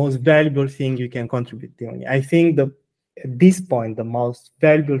most valuable thing you can contribute to. I think at this point, the most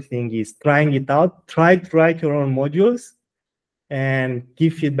valuable thing is trying it out. Try to write your own modules and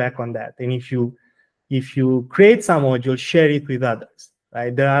give feedback on that. And if you create some modules, share it with others,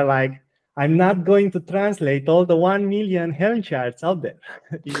 right? There are like, I'm not going to translate all the 1 million Helm charts out there.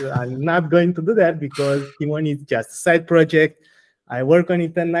 I'm not going to do that because Timoni is just a side project. I work on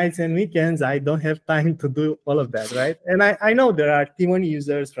it on nights and weekends. I don't have time to do all of that, right? And I know there are Timoni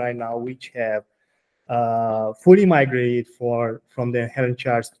users right now which have fully migrated from the Helm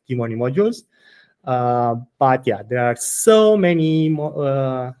charts to Timoni modules. But yeah, there are so many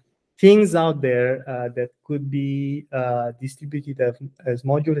things out there that could be distributed as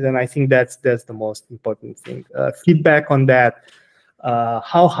modules, and I think that's the most important thing. Feedback on that,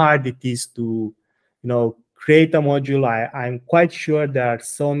 how hard it is to, create a module. I'm quite sure there are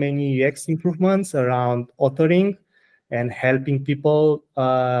so many UX improvements around authoring and helping people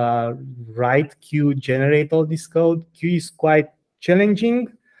write Q, generate all this code. Q is quite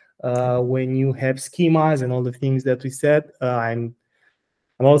challenging when you have schemas and all the things that we said. I'm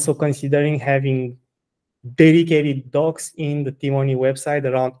also considering having dedicated docs in the Timoni website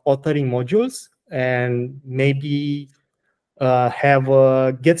around authoring modules, and maybe have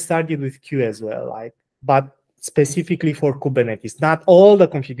a get started with Q as well, but specifically for Kubernetes, not all the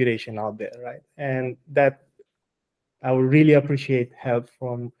configuration out there, right? And that I would really appreciate help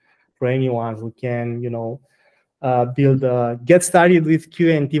for anyone who can, build a get started with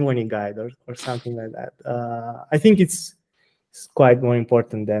Q and Timoni guide or something like that. I think it's quite more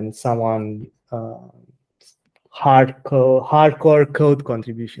important than someone hardcore code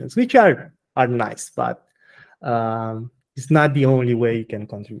contributions, which are nice, but it's not the only way you can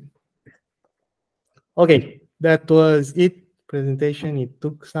contribute. Okay, that was it. Presentation. It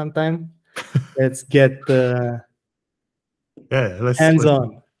took some time. Let's get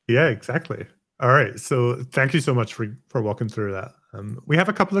hands-on. Yeah, exactly. All right. So thank you so much for walking through that. We have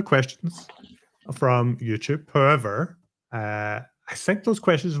a couple of questions from YouTube. However, I think those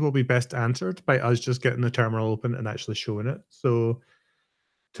questions will be best answered by us just getting the terminal open and actually showing it. So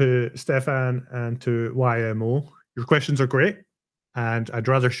to Stefan and to YMO, your questions are great. And I'd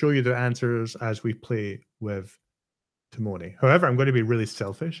rather show you the answers as we play with Timoni. However, I'm going to be really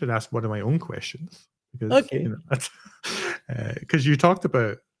selfish and ask one of my own questions because okay. because you talked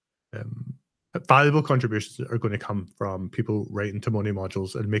about valuable contributions are going to come from people writing Timoni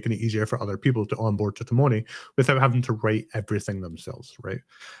modules and making it easier for other people to onboard to Timoni without having to write everything themselves, right?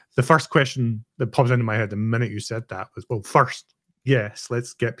 The first question that pops into my head the minute you said that was, well, first, yes,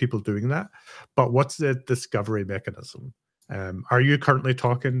 let's get people doing that. But what's the discovery mechanism? Are you currently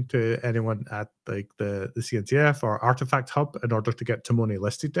talking to anyone at like the CNCF or Artifact Hub in order to get Timoni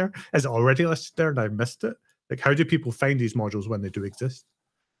listed there? Is it already listed there and I've missed it? Like, how do people find these modules when they do exist?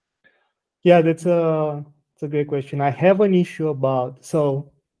 Yeah, that's a great question. I have an issue about,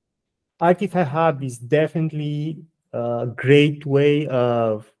 so Artifact Hub is definitely a great way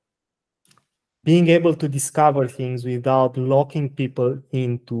of being able to discover things without locking people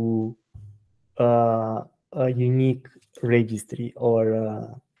into a unique registry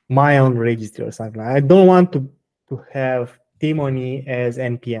or my own registry or something. I don't want to have Timoni as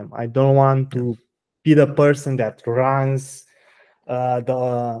NPM. I don't want to be the person that runs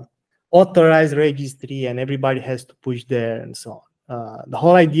the authorized registry and everybody has to push there and so on. The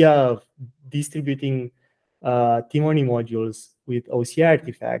whole idea of distributing Timoni modules with OCI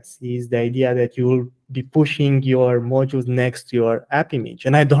artifacts is the idea that you will be pushing your modules next to your app image,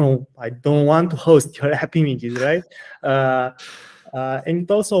 and I don't want to host your app images, right? And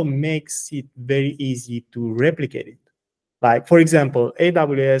it also makes it very easy to replicate it. Like, for example,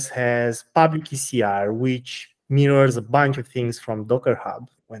 AWS has public ECR, which mirrors a bunch of things from Docker Hub.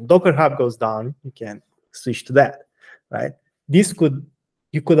 When Docker Hub goes down, you can switch to that, right?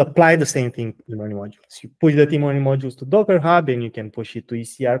 You could apply the same thing to Timoni modules. You push the Timoni modules to Docker Hub, and you can push it to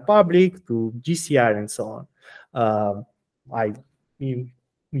ECR public, to GCR, and so on. I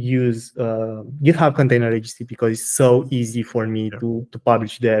use GitHub Container Registry because it's so easy for me to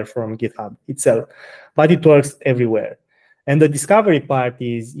publish there from GitHub itself, but it works everywhere. And the discovery part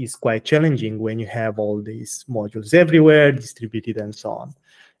is quite challenging when you have all these modules everywhere, distributed and so on.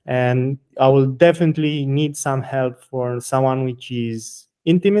 And I will definitely need some help for someone which is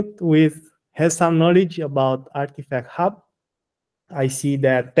intimate with, has some knowledge about Artifact Hub. I see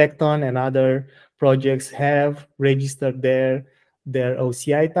that Tecton and other projects have registered their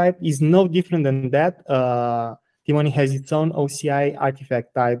OCI type. Is no different than that. Timoni has its own OCI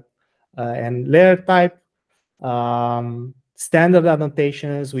artifact type and layer type. Standard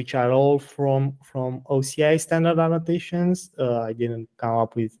annotations, which are all from OCI standard annotations. I didn't come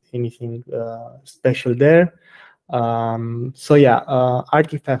up with anything special there. So yeah,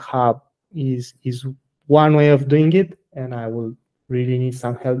 Artifact Hub is one way of doing it, and I will really need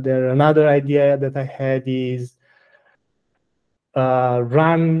some help there. Another idea that I had is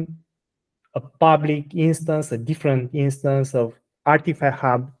run a public instance, a different instance of Artifact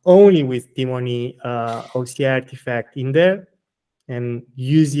Hub only with Timoni OCI artifact in there, and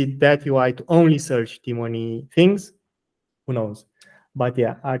use that UI to only search Timoni things. Who knows? But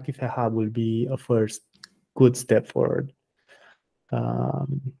yeah, Artifact Hub will be a first good step forward.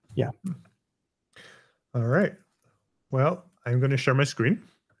 Yeah. All right. Well, I'm going to share my screen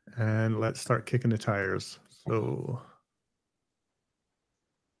and let's start kicking the tires. So,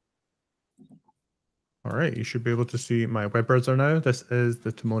 all right, you should be able to see my web browser now. This is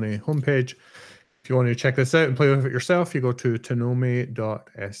the Timoni homepage. If you want to check this out and play with it yourself, you go to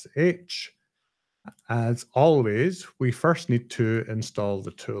tinomi.sh. As always, we first need to install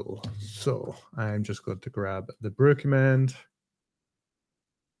the tool. So I'm just going to grab the brew command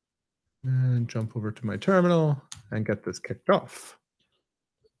and jump over to my terminal and get this kicked off.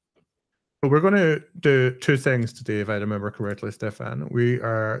 But we're going to do two things today, if I remember correctly, Stefan. We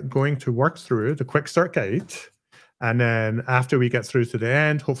are going to work through the quick start guide. And then after we get through to the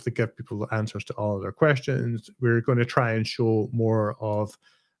end, hopefully give people answers to all of their questions. We're going to try and show more of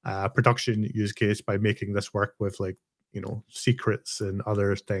production use case by making this work with, like, you know, secrets and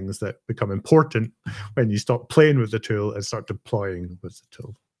other things that become important when you stop playing with the tool and start deploying with the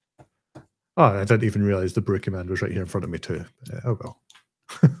tool. Oh, I didn't even realize the brew command was right here in front of me too. Oh well.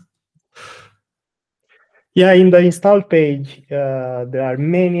 Yeah, in the install page, there are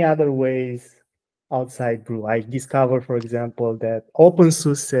many other ways outside brew. I discovered, for example, that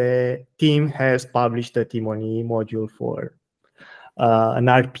OpenSUSE team has published a Timoni module for an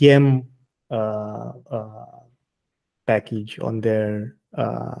RPM package on their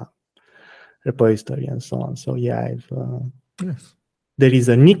repository and so on. So yeah, Yes. There is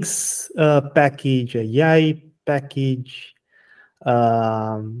a Nix package, a YAI package,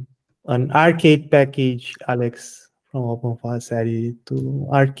 an arcade package. Alex from OpenFast added it to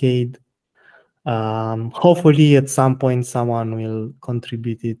arcade. Hopefully at some point someone will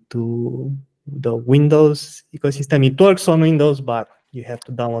contribute it to the Windows ecosystem. It works on Windows, but you have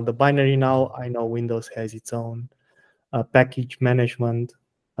to download the binary now. I know Windows has its own package management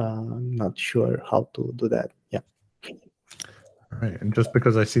I'm not sure how to do that. Yeah. All right, and just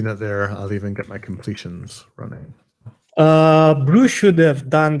because I've seen it there, I'll even get my completions running. Bruce should have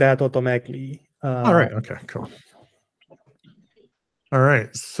done that automatically. All right, okay, cool. All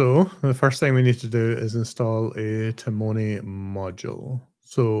right, so the first thing we need to do is install a Timoni module.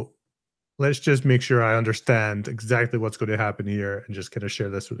 So let's just make sure I understand exactly what's going to happen here and just kind of share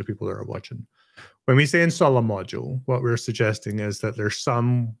this with the people that are watching. When we say install a module, what we're suggesting is that there's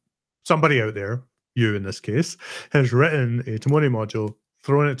somebody out there, you in this case, has written a Timoni module,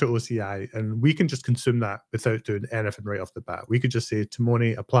 thrown it to OCI, and we can just consume that without doing anything right off the bat. We could just say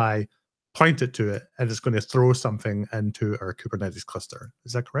Timoni apply, point it to it, and it's going to throw something into our Kubernetes cluster.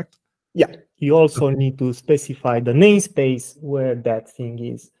 Is that correct? Yeah. You also need to specify the namespace where that thing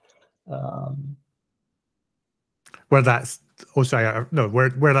is. Where that's OCI, no, where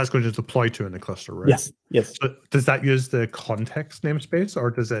that's going to deploy to in the cluster, right? Yes. Yes. So does that use the context namespace,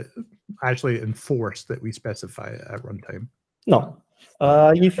 or does it actually enforce that we specify it at runtime? No.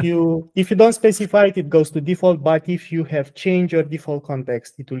 If you don't specify it, it goes to default. But if you have changed your default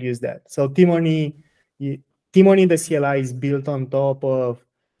context, it will use that. So Timoni, the CLI is built on top of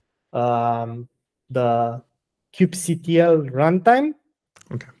the kubectl runtime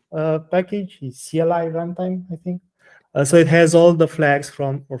package. It's CLI runtime, I think. So it has all the flags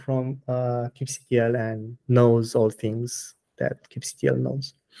from kubectl and knows all things that kubectl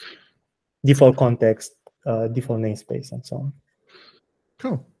knows. Default context, default namespace, and so on.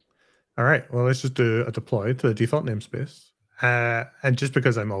 Cool. All right. Well, let's just do a deploy to the default namespace. And just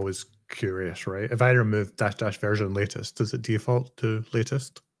because I'm always curious, right? If I remove -- version latest, does it default to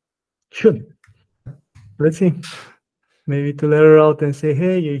latest? Sure. Let's see. Maybe to let her out and say,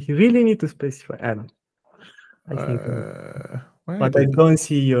 hey, you really need to specify. I don't know. I think but I don't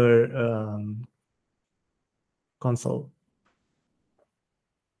see your console.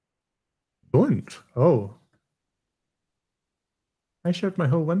 Don't. Oh. I shared my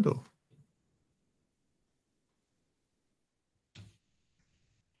whole window.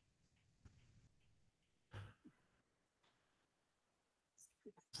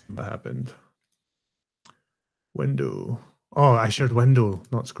 What happened? Window. Oh, I shared window,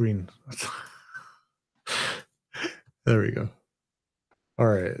 not screen. There we go. All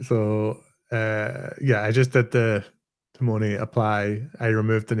right. So yeah, I just did the Timoni apply. I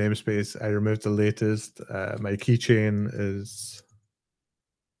removed the namespace. I removed the latest. My keychain is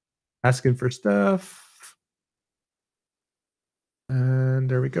asking for stuff. And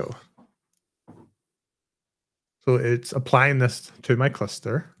there we go. So it's applying this to my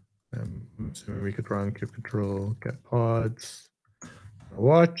cluster. So we could run kubectl get pods,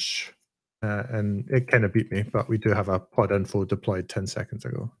 watch, and it kind of beat me, but we do have a pod info deployed 10 seconds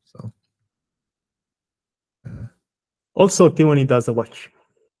ago. So also, Timoni does a watch,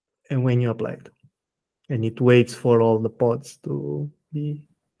 and when you apply it, and it waits for all the pods to be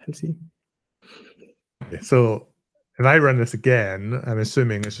healthy. Okay, so if I run this again, I'm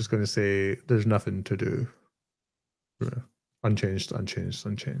assuming it's just going to say there's nothing to do. Unchanged, unchanged,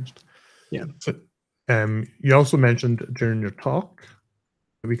 unchanged. Yeah. So, you also mentioned during your talk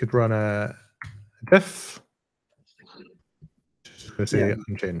that we could run a diff. Just going to say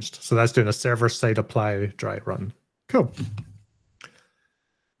unchanged. So that's doing a server-side apply dry run. Cool.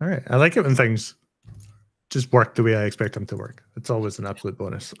 All right. I like it when things just work the way I expect them to work. It's always an absolute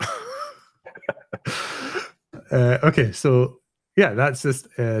bonus. Okay, so yeah, that's this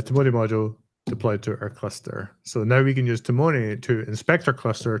Timoni module deployed to our cluster. So now we can use Timoni to inspect our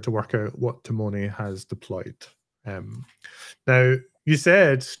cluster to work out what Timoni has deployed. Now, you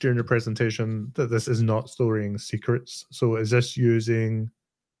said during your presentation that this is not storing secrets. So is this using...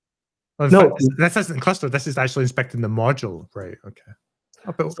 Well, in fact, this isn't cluster. This is actually inspecting the module, right? Okay.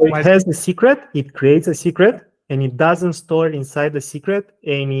 So it has a secret. It creates a secret, and it doesn't store inside the secret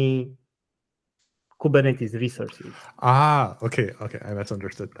any Kubernetes resources. Ah, okay, I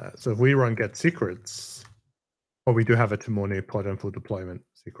misunderstood that. So if we run get secrets, we do have a Timoni pod info deployment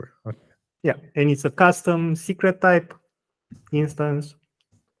secret. Okay. Yeah, and it's a custom secret type instance.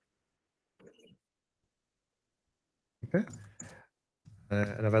 Okay.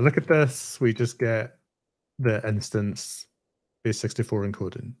 And if I look at this, we just get the instance base64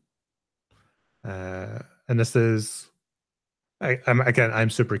 encoding. And this is, I'm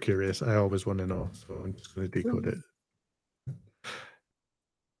super curious. I always want to know, so I'm just going to decode it.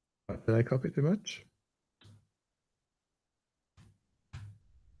 Did I copy too much?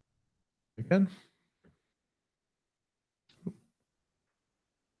 Again?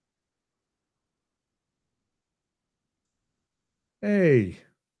 Hey!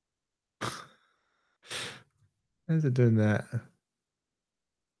 How's it doing that?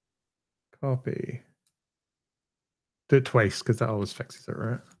 copy. Do it twice because that always fixes it,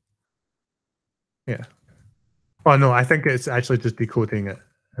 right? Yeah. Oh no, I think it's actually just decoding it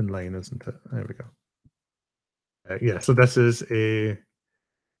in line, isn't it? There we go. Yeah, so this is a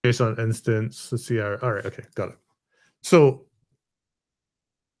JSON instance. Let's see. All right, okay, got it. So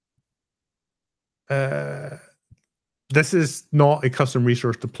this is not a custom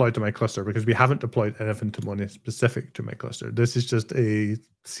resource deployed to my cluster because we haven't deployed anything Timoni specific to my cluster. This is just a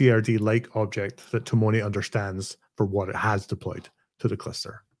CRD-like object that Timoni understands for what it has deployed to the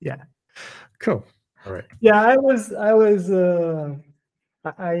cluster. Yeah. Cool. All right. Yeah,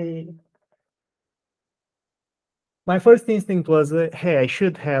 my first instinct was, hey, I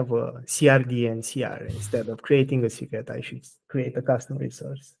should have a CRD and CR. Instead of creating a secret, I should create a custom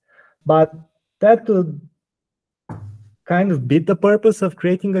resource. But that would kind of beat the purpose of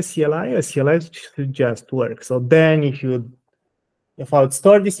creating a CLI. A CLI should just work. So then if I would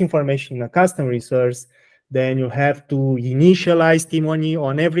store this information in a custom resource, then you have to initialize Timoni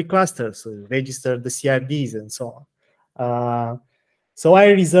on every cluster, so register the CRDs and so on. So I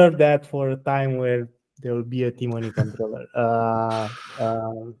reserve that for a time where there will be a Timoni controller.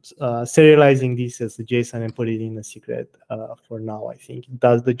 Serializing this as a JSON and put it in a secret for now, I think it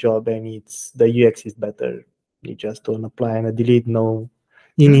does the job, and the UX is better. You just don't apply and delete, no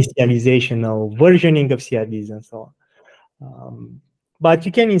initialization, no versioning of CRDs and so on. But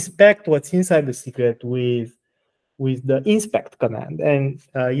you can inspect what's inside the secret with the inspect command, and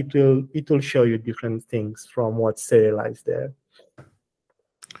it will show you different things from what's serialized there.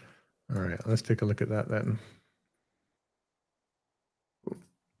 All right, let's take a look at that then.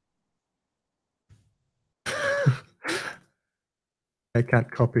 I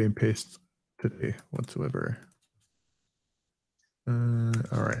can't copy and paste today whatsoever.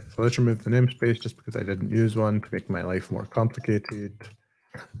 All right, so let's remove the namespace just because I didn't use one to make my life more complicated.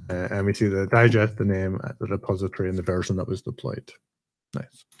 And we see the digest, the name, the repository, and the version that was deployed.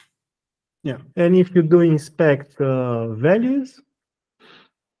 Nice. Yeah, and if you do inspect values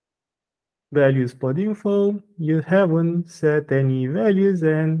pod info, you haven't set any values,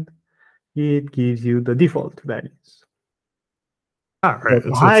 and it gives you the default values. Right.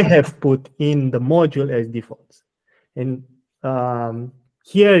 So I have put in the module as defaults, and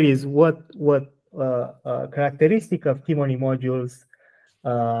here is what characteristic of Timoni modules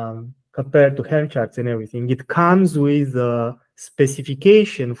compared to Helm charts and everything. It comes with a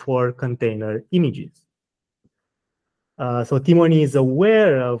specification for container images. So Timoni is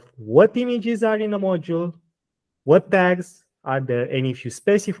aware of what images are in a module, what tags are there, and if you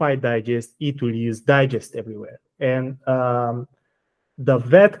specify digest, it will use digest everywhere. And the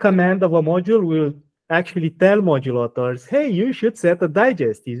vet command of a module will actually tell module authors, hey, you should set a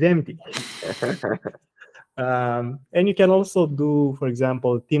digest is empty. And you can also do, for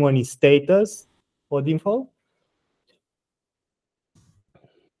example, Timoni status pod info.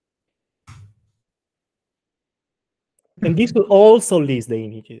 And this will also list the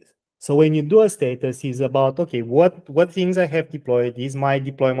images. So when you do a status, it's about, okay, what things I have deployed, is my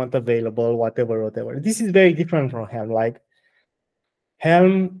deployment available, whatever. This is very different from Helm. Like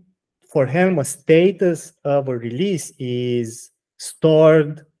for Helm, a status of a release is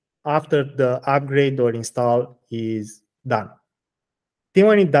stored after the upgrade or install is done.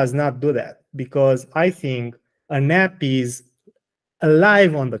 Timoni does not do that because I think an app is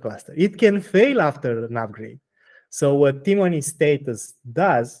alive on the cluster. It can fail after an upgrade. So what Timoni status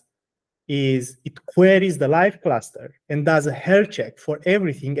does is it queries the live cluster and does a health check for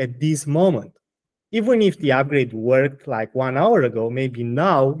everything at this moment. Even if the upgrade worked like 1 hour ago, maybe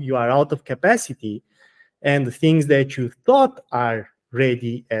now you are out of capacity and the things that you thought are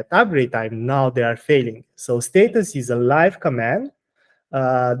ready at upgrade time, now they are failing. So status is a live command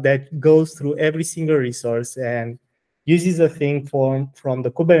that goes through every single resource and uses a thing from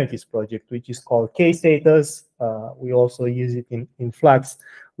the Kubernetes project, which is called kstatus. We also use it in Flux,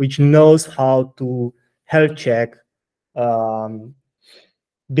 which knows how to health check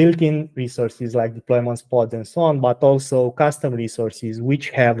built-in resources like deployments, pods, and so on, but also custom resources which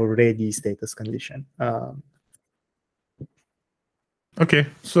have already status condition. Okay,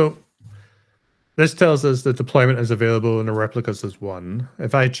 so this tells us the deployment is available and the replicas is 1.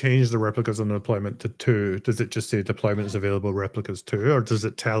 If I change the replicas on the deployment to 2, does it just say deployment is available, replicas 2, or does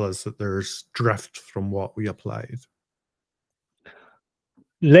it tell us that there's drift from what we applied?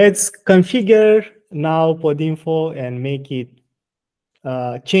 Let's configure now pod info and make it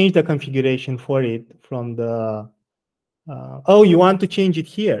change the configuration for it from the oh, you want to change it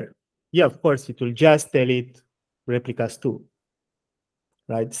here? Yeah, of course, it will just tell it replicas 2,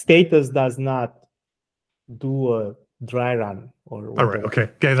 right? Status does not do a dry run or All whatever. right. Okay.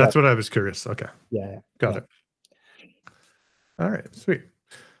 Okay. That's what I was curious. Okay. Yeah. Got it. All right. Sweet.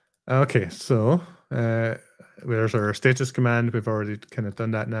 Okay. So there's our status command. We've already kind of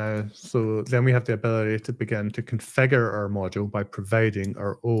done that now. So then we have the ability to begin to configure our module by providing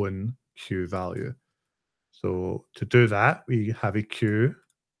our own Q value. So to do that, we have a Q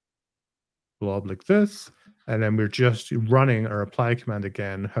blob like this. And then we're just running our apply command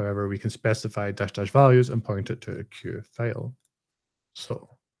again. However, we can specify dash dash values and point it to a Q file. So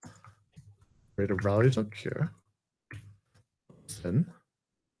create a values of Q. In.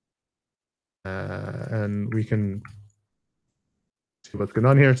 And we can see what's going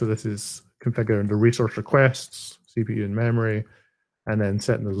on here. So this is configuring the resource requests, CPU and memory, and then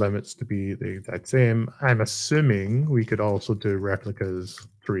setting the limits to be the exact same. I'm assuming we could also do replicas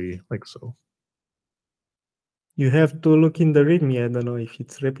 3 like so. You have to look in the README. I don't know if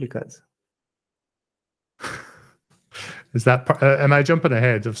it's replicas. Is that am I jumping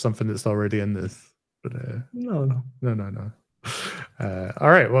ahead of something that's already in this? But, no. All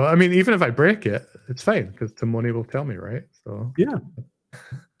right. Well, I mean, even if I break it, it's fine because Timoni will tell me, right? So yeah.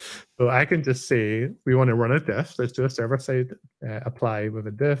 So I can just say we want to run a diff. Let's do a server-side apply with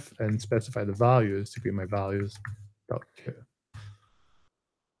a diff and specify the values to be my values.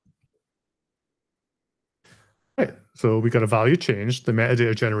 Right. So we got a value changed. The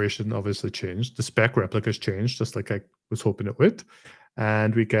metadata generation obviously changed. The spec replicas changed, just like I was hoping it would.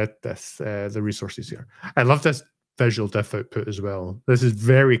 And we get this, the resources here. I love this visual diff output as well. This is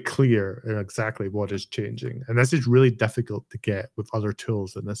very clear in exactly what is changing. And this is really difficult to get with other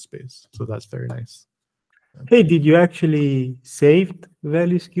tools in this space. So that's very nice. Hey, did you actually save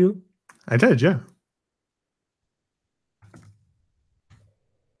values queue? I did, yeah.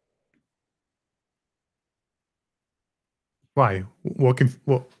 Why? Why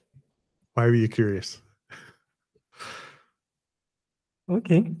were you curious?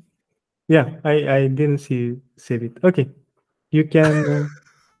 Okay. Yeah, I didn't see save it. Okay. You can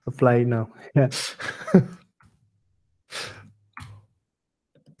apply now. Yeah. The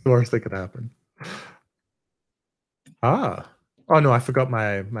worst that could happen. Ah. Oh no, I forgot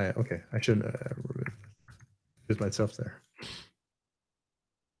my okay. I shouldn't use myself there.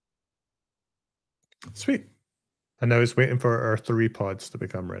 Sweet. And now it's waiting for our 3 pods to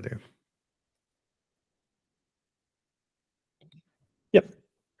become ready. Yep.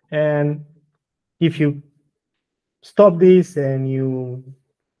 And if you stop this and you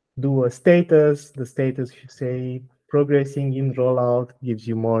do a status, the status should say progressing in rollout, gives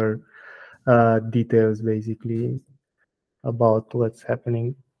you more details basically about what's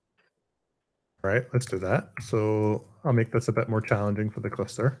happening. All right, let's do that. So I'll make this a bit more challenging for the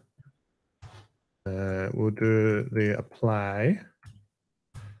cluster. We'll do the apply.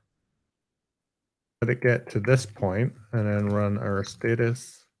 Let it get to this point and then run our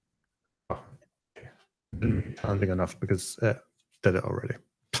status. Oh, okay. Didn't be challenging enough because it did it already.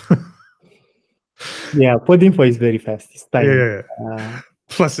 Yeah, Podinfo is very fast. It's tiny. Yeah.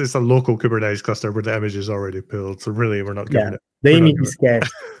 Plus, it's a local Kubernetes cluster where the image is already pulled. So really, we're not giving it. The image is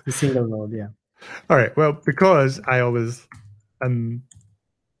cached, the single node, yeah. All right. Well, because I always am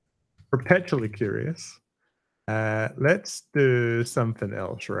perpetually curious, let's do something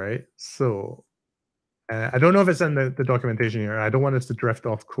else, right? So I don't know if it's in the documentation here. I don't want us to drift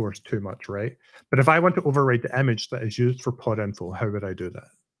off course too much, right? But if I want to overwrite the image that is used for pod info, how would I do that?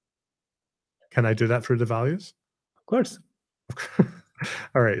 Can I do that through the values? Of course.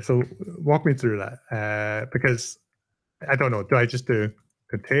 All right. So walk me through that because I don't know. Do I just do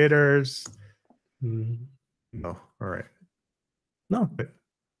containers? No. All right. No.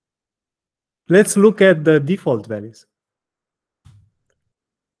 Let's look at the default values.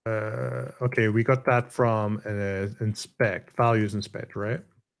 Okay, we got that from inspect, values inspect, right?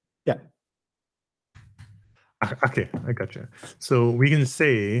 Yeah. Okay, I got you. So we can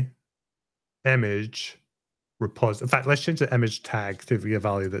say image repository. In fact, let's change the image tag to be a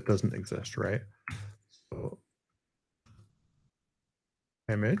value that doesn't exist, right? So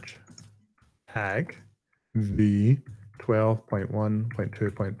image tag v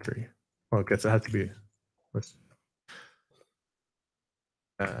 12.1.2.3. Well, I guess it has to be.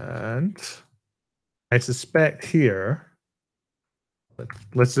 And I suspect here,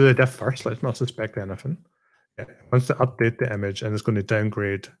 let's do the diff first. Let's not suspect anything. It wants to update the image and it's going to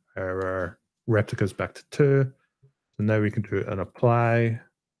downgrade our replicas back to 2. So now we can do an apply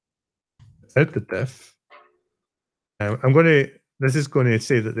out the diff. Now this is going to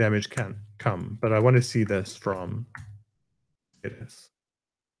say that the image can't come, but I want to see this from status.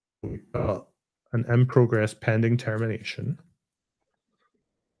 We've got an in progress pending termination.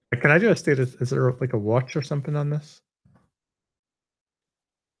 Can I do a status? Is there like a watch or something on this?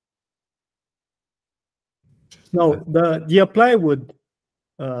 No, the apply would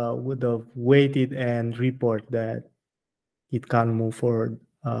have waited and report that it can't move forward.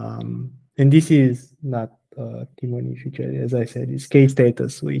 And this is not Timoni feature, as I said, it's case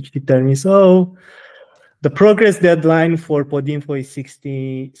status, which determines, the progress deadline for podinfo is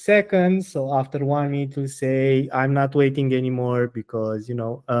 60 seconds. So after 1 minute, to say, I'm not waiting anymore because,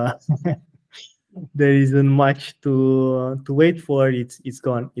 there isn't much to wait for. It's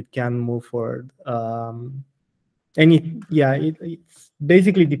gone. It can move forward. And it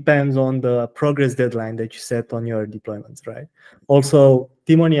basically depends on the progress deadline that you set on your deployments, right? Also,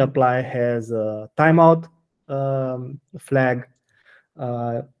 Timoni apply has a timeout flag.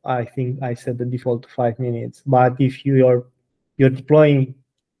 I think I set the default to 5 minutes, but if you're deploying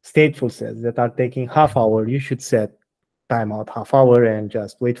stateful sets that are taking half hour, you should set timeout half hour and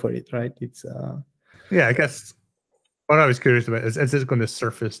just wait for it, right? It's yeah, I guess what I was curious about is it going to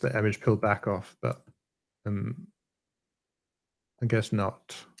surface the image pull back off? But I guess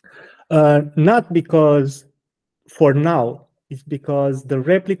not. Not because for now, it's because the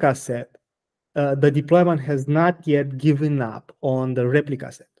replica set, the deployment has not yet given up on the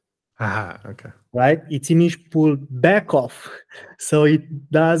replica set. Aha, okay. Right? Its image pull back off. So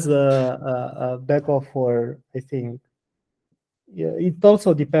it does a back off for, I think, yeah, it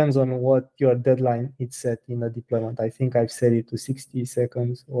also depends on what your deadline is set in the deployment. I think I've set it to 60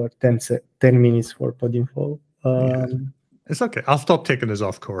 seconds or 10 minutes for podinfo. Yeah. It's okay. I'll stop taking this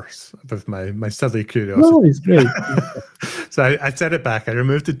off course with my silly curiosity. No, it's great. So I set it back. I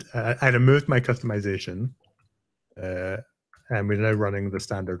removed it. I removed my customization, and we're now running the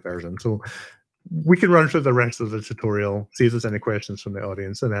standard version. So we can run through the rest of the tutorial, see if there's any questions from the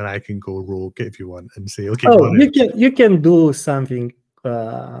audience, and then I can go rogue if you want and say, okay. You can do something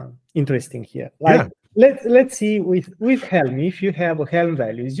interesting here. Like let's see with Helm, if you have a Helm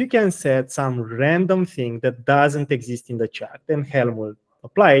values, you can set some random thing that doesn't exist in the chart, and Helm will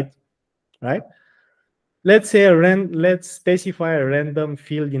apply it, right? Let's say let's specify a random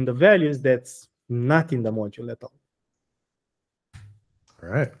field in the values that's not in the module at all. All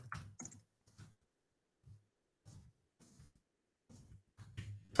right.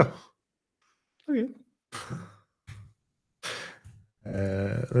 Okay.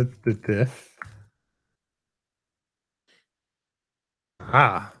 Let's do this.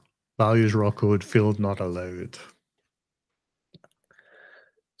 Values raw code field not allowed.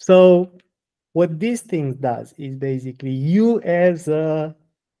 So what this thing does is basically you as the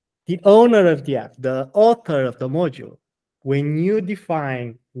owner of the app, the author of the module, when you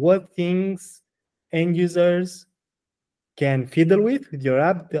define what things end users can fiddle with your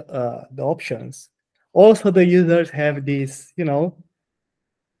app, the options, also the users have this,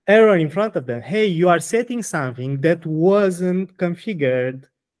 error in front of them. Hey, you are setting something that wasn't configured,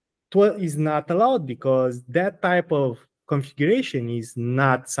 is not allowed because that type of configuration is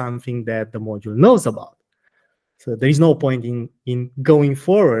not something that the module knows about. So there is no point in going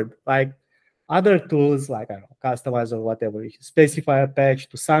forward. Like other tools, like I don't know, Customize or whatever, you specify a patch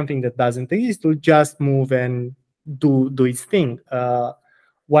to something that doesn't exist to just move and do its thing.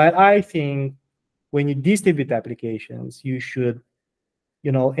 While I think when you distribute applications, you should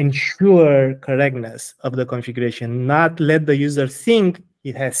ensure correctness of the configuration, not let the user think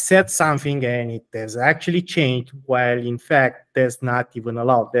it has set something and it has actually changed, while in fact that's not even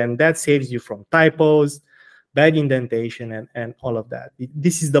allowed. And that saves you from typos, bad indentation, and all of that.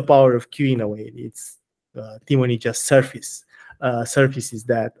 This is the power of Q in a way. It's Timoni just surfaces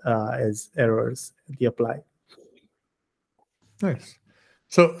that as errors they apply. Nice.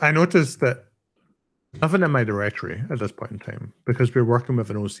 So I noticed that nothing in my directory at this point in time, because we're working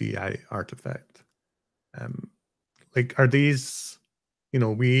with an OCI artifact. Like, are these,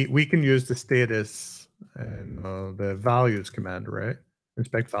 we can use the status and the values command, right?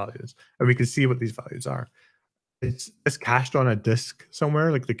 Inspect values, and we can see what these values are. It's cached on a disk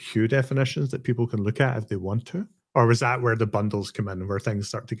somewhere, like the queue definitions that people can look at if they want to, or was that where the bundles come in, where things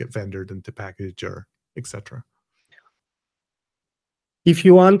start to get vendored into package or etc.? If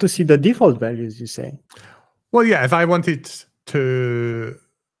you want to see the default values, you say? Well, yeah, if I wanted to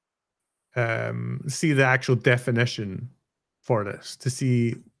see the actual definition for this, to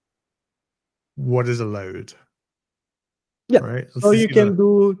see what is allowed. Yeah, right. So you can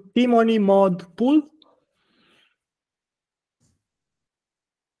do Timoni mod pull.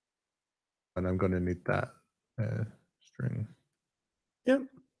 And I'm going to need that string. Yeah.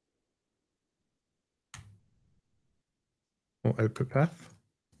 Oh, output path.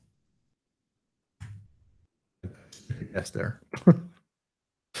 Yes, there.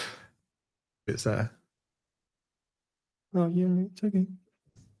 It's Oh yeah, it's okay.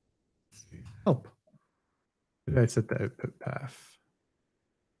 Help. I set the output path.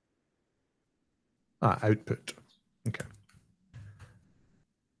 Output. Okay.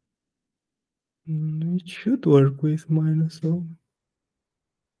 It should work with -o.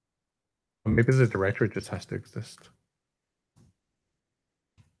 Maybe the directory just has to exist.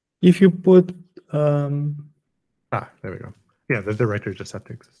 If you put there we go. Yeah, the directory just has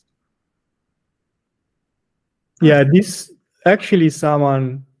to exist. Yeah, this actually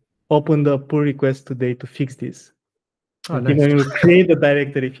someone opened a pull request today to fix this. Oh, and nice. Timoni will create the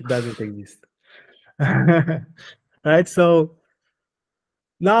directory if it doesn't exist. Right, so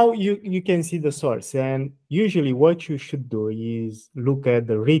now you can see the source, and usually what you should do is look at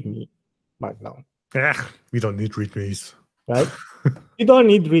the README right now. Yeah, we don't need readmes. Right? You don't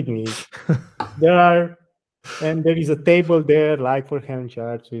need readmes. There is a table there, like for Helm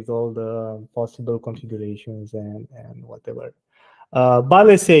charts, with all the possible configurations and whatever. But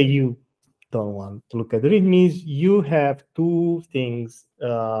let's say you don't want to look at the readmes. You have two things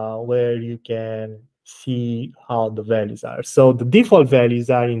where you can see how the values are. So the default values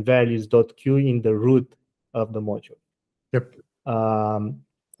are in values.q in the root of the module. Yep.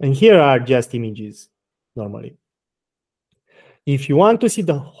 And here are just images normally. If you want to see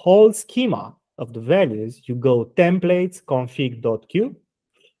the whole schema of the values, you go templates config.q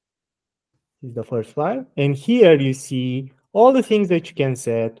is the first file. And here you see all the things that you can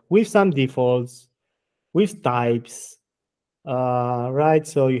set with some defaults, with types, right?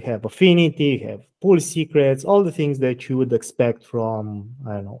 So you have affinity, you have pull secrets, all the things that you would expect from,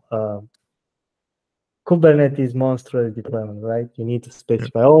 I don't know, Kubernetes monstrous deployment, right? You need to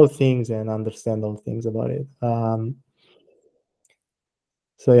specify all things and understand all things about it.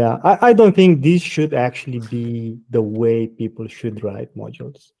 So yeah, I don't think this should actually be the way people should write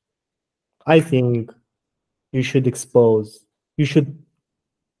modules. I think you should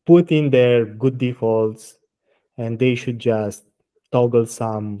put in there good defaults, and they should just toggle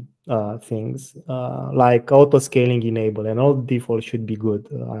some things like auto scaling enable, and all defaults should be good.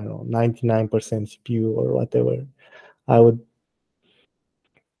 I don't know, 99% CPU or whatever.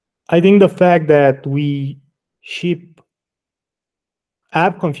 I think the fact that we ship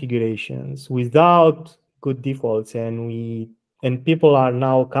app configurations without good defaults, and people are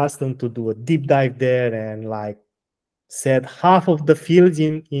now accustomed to do a deep dive there and like set half of the fields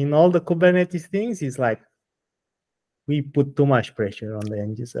in all the Kubernetes things, is like we put too much pressure on the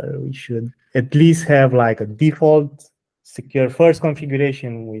end user. We should at least have like a default secure first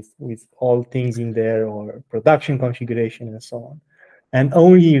configuration with all things in there, or production configuration and so on, and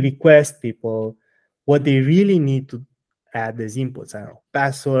only request people what they really need to add as inputs. I don't know,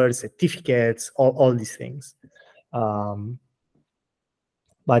 passwords, certificates, all these things. But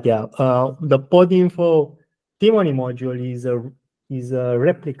yeah, the pod info Timoni module is a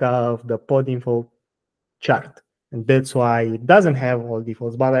replica of the pod info chart. And that's why it doesn't have all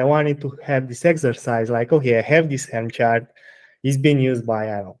defaults. But I wanted to have this exercise like, okay, I have this Helm chart. It's been used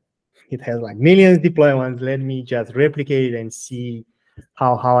by, I don't know, it has like millions deployments. Let me just replicate it and see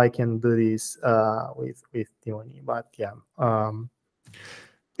how I can do this with Timoni. But yeah.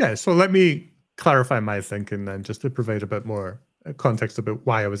 Yeah, so let me clarify my thinking then, just to provide a bit more context about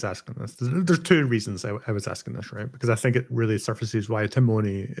why I was asking this. There's two reasons I was asking this, right? Because I think it really surfaces why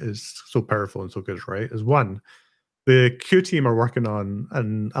Timoni is so powerful and so good, right? Is one, the Q team are working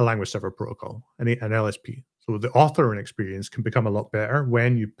on a language server protocol, an LSP. So the authoring experience can become a lot better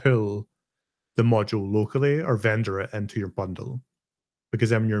when you pull the module locally or vendor it into your bundle.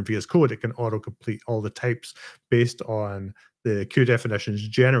 Because then when you're in VS Code, it can autocomplete all the types based on the Q definitions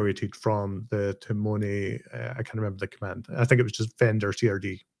generated from the Timoni. I can't remember the command. I think it was just vendor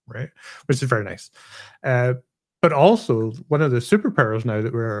CRD, right? Which is very nice. But also, one of the superpowers now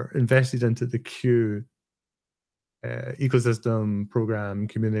that we're invested into the Q ecosystem, program,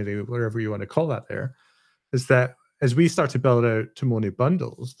 community, whatever you want to call that there, is that as we start to build out Timoni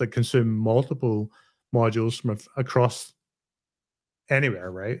bundles that consume multiple modules from across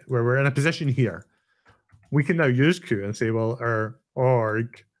anywhere, right? Where we're in a position here, we can now use Q and say, well, our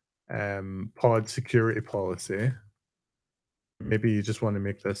org pod security policy, maybe you just want to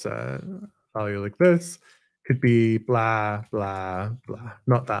make this value like this, could be blah, blah, blah,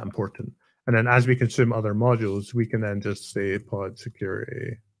 not that important. And then as we consume other modules, we can then just say pod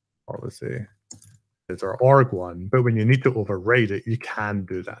security policy is our org one. But when you need to override it, you can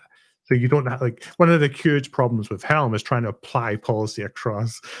do that. So you don't have, like, one of the huge problems with Helm is trying to apply policy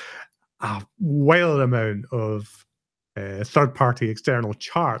across a wild amount of third-party external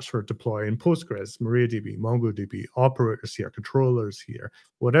charts for deploying Postgres, MariaDB, MongoDB, operators here, controllers here,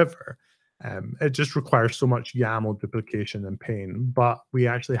 whatever. It just requires so much YAML duplication and pain. But we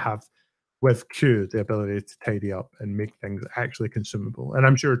actually have with Q, the ability to tidy up and make things actually consumable. And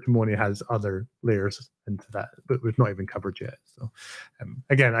I'm sure Timoni has other layers into that, but we've not even covered yet. So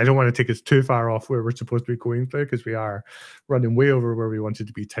again, I don't want to take us too far off where we're supposed to be going through, because we are running way over where we wanted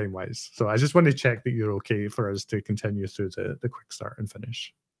to be time-wise. So I just want to check that you're okay for us to continue through the quick start and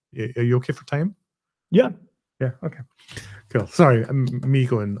finish. Are you okay for time? Yeah. Yeah, okay. Cool. Sorry, me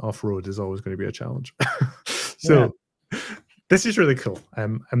going off-road is always going to be a challenge. So this is really cool.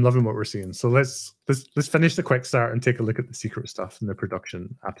 I'm loving what we're seeing. So let's finish the quick start and take a look at the secret stuff and the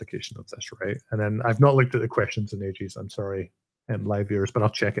production application of this, right? And then I've not looked at the questions in ages. I'm sorry, live viewers, but I'll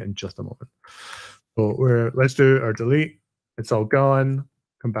check it in just a moment. So let's do our delete. It's all gone.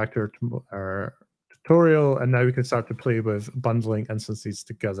 Come back to our tutorial, and now we can start to play with bundling instances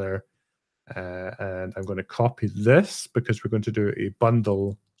together. And I'm going to copy this because we're going to do a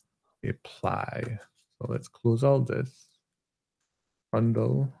bundle apply. So let's close all this.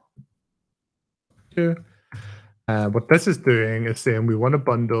 Bundle. What this is doing is saying we want to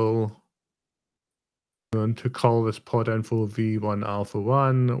bundle. We're going to call this pod info v1 alpha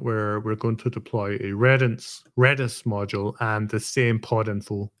 1, where we're going to deploy a Redis module and the same pod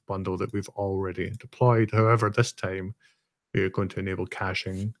info bundle that we've already deployed. However, this time we're going to enable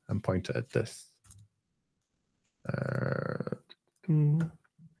caching and point it at this. And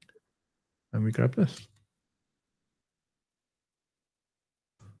we grab this.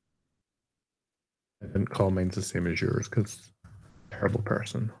 I didn't call mine the same as yours because terrible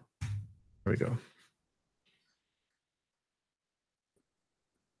person. There we go.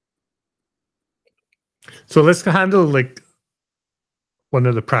 So let's handle like one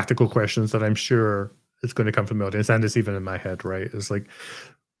of the practical questions that I'm sure is going to come from the audience, and it's even in my head, right? It's like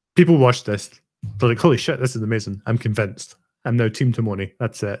people watch this, they're like, holy shit, this is amazing. I'm convinced. I'm now Team Timoni.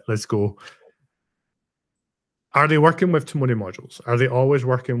 That's it. Let's go. Are they working with Timoni modules? Are they always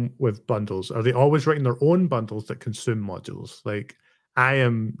working with bundles? Are they always writing their own bundles that consume modules? Like, I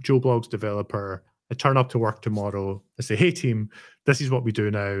am Joe Blogs developer. I turn up to work tomorrow. I say, hey, team, this is what we do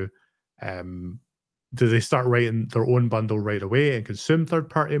now. Do they start writing their own bundle right away and consume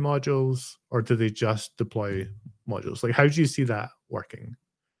third-party modules, or do they just deploy modules? Like, how do you see that working?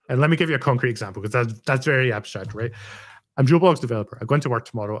 And let me give you a concrete example, because that's very abstract, right? I'm Joe Blogs developer. I'm going to work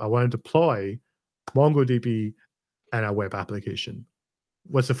tomorrow. I want to deploy MongoDB and a web application.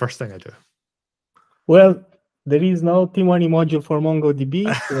 What's the first thing I do? Well, there is no Timoni module for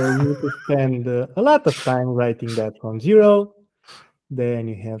MongoDB, so you need to spend a lot of time writing that from zero. Then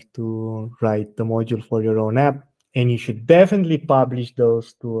you have to write the module for your own app, and you should definitely publish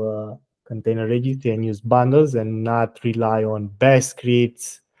those to a container registry and use bundles and not rely on bash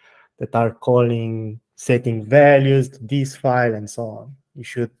scripts that are setting values to this file and so on. You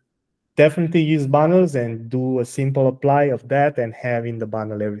should definitely use bundles and do a simple apply of that and have in the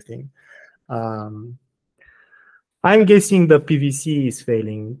bundle everything. I'm guessing the PVC is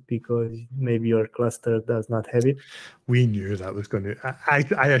failing because maybe your cluster does not have it. We knew that was going to.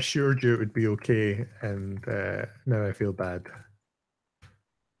 I assured you it would be okay, and now I feel bad.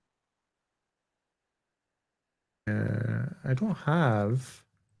 I don't have.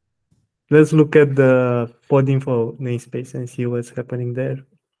 Let's look at the pod info namespace and see what's happening there.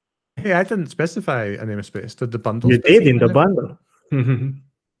 Hey, I didn't specify a namespace. Did the bundle? You did in the bundle.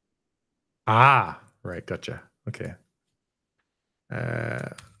 Ah, right, gotcha. Okay.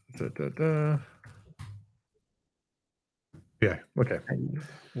 Yeah, okay.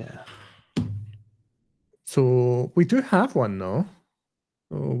 Yeah. So we do have one though.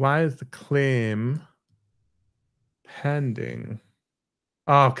 So why is the claim pending?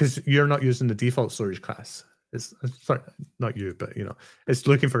 Oh, because you're not using the default storage class. It's sorry, not you, but it's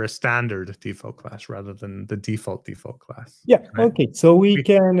looking for a standard default class rather than the default class. Yeah. Right? Okay. So we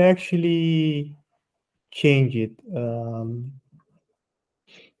can actually change it.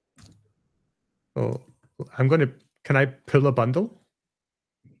 So I'm going to. Can I pull a bundle?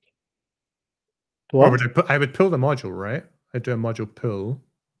 What? Or would I would pull the module, right? I do a module pull.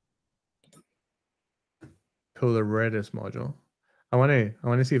 Pull the Redis module. I want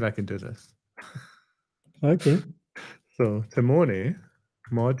to see if I can do this. Okay. So Timoni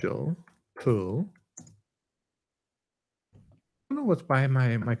module pull. I don't know what's why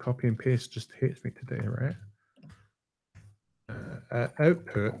my copy and paste just hates me today, right?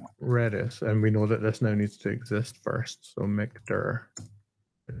 Output Redis, and we know that this now needs to exist first. So mkdir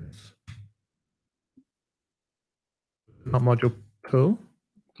is not module pull.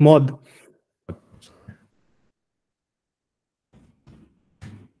 Mod.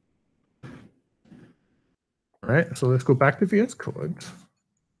 All right, so let's go back to VS Code.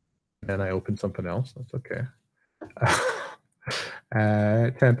 And I open something else. That's okay.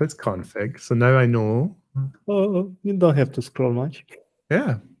 templates config. So now I know. Oh, you don't have to scroll much.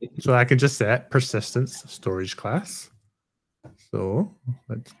 Yeah. So I can just set persistence storage class. So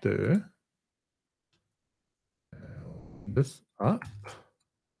let's do this up.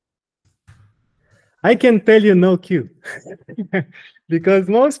 I can tell you no queue because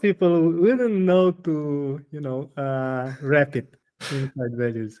most people wouldn't know to, wrap it inside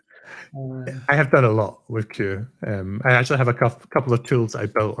values. I have done a lot with Q. I actually have a couple of tools I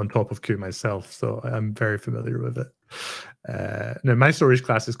built on top of Q myself, so I'm very familiar with it. Now, my storage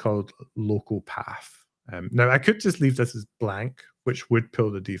class is called local path. Now, I could just leave this as blank, which would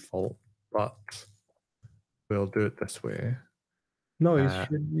pull the default, but we'll do it this way. No, it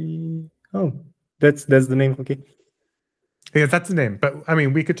should be. Oh, that's the name. Okay. Yeah, that's the name. But I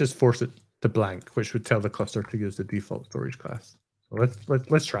mean, we could just force it to blank, which would tell the cluster to use the default storage class. So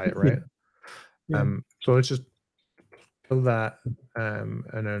let's try it, right? Yeah. So let's just pull that, and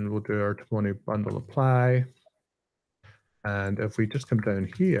then we'll do our Timoni bundle apply. And if we just come down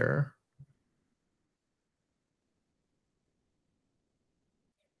here,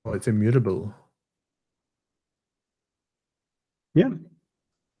 oh, it's immutable. Yeah.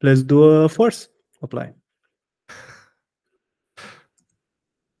 Let's do a force apply.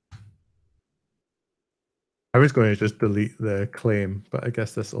 I was going to just delete the claim, but I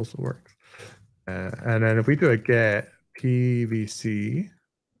guess this also works. And then if we do a get PVC,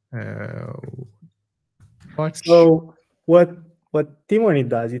 watch. So what Timoni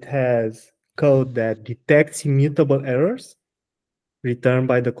does, it has code that detects immutable errors returned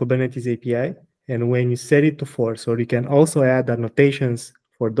by the Kubernetes API. And when you set it to force, or you can also add annotations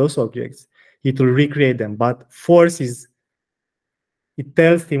for those objects, it will recreate them. But force is, it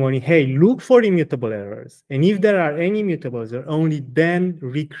tells Timoni, hey, look for immutable errors. And if there are any immutables, only then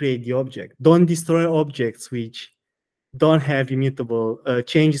recreate the object. Don't destroy objects which don't have immutable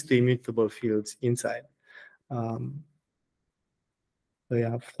changes to immutable fields inside. So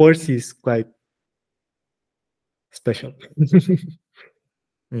yeah, force is quite special.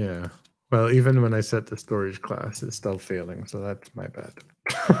 Yeah. Well, even when I set the storage class, it's still failing. So that's my bad.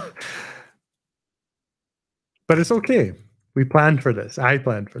 But it's okay. We planned for this. I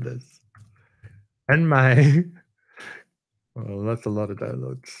planned for this. And my, well, that's a lot of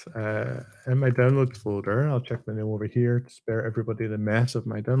downloads. In my downloads folder, I'll check the name over here to spare everybody the mess of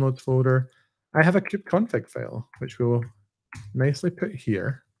my downloads folder. I have a kubeconfig file, which we will nicely put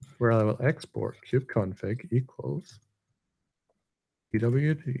here, where I will export kubeconfig equals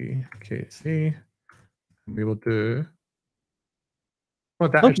pwd kc. We will do. Oh,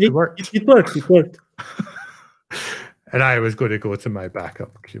 that actually worked. It worked. It worked. And I was going to go to my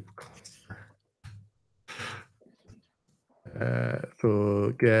backup kube cluster.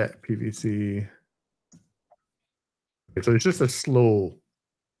 So get PVC. Okay, so it's just a slow.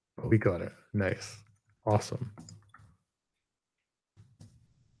 Oh, we got it. Nice. Awesome.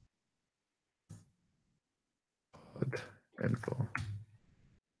 Info.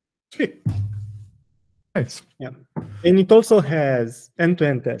 Sweet. Nice. Yeah. And it also has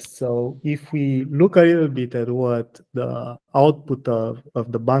end-to-end tests. So if we look a little bit at what the output of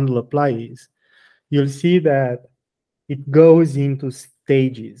the bundle apply is, you'll see that it goes into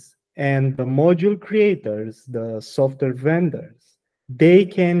stages. And the module creators, the software vendors, they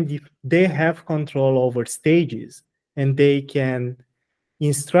have control over stages, and they can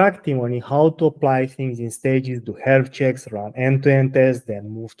instruct him on how to apply things in stages, do health checks, run end-to-end tests, then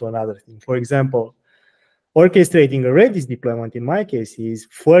move to another thing. For example, orchestrating a Redis deployment in my case is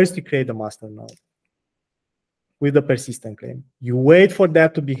first you create a master node with a persistent claim. You wait for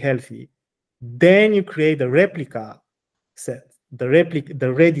that to be healthy. Then you create a replica set, the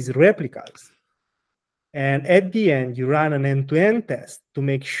Redis replicas. And at the end, you run an end-to-end test to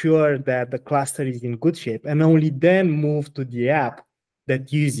make sure that the cluster is in good shape, and only then move to the app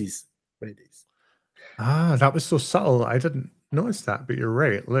that uses Redis. Ah, that was so subtle. I didn't notice that, but you're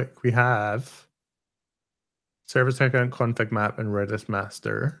right. Look, we have service account config map and Redis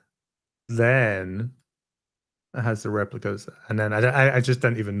master. Then it has the replicas. And then I just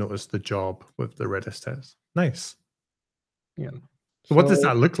didn't even notice the job with the Redis test. Nice. Yeah. So what does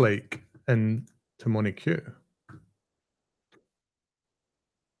that look like in Timoni Q?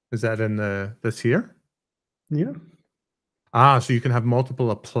 Is that in this here? Yeah. Ah, so you can have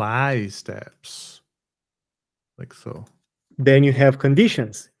multiple apply steps, like so. Then you have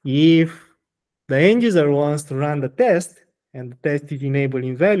conditions. If the end user wants to run the test and the test is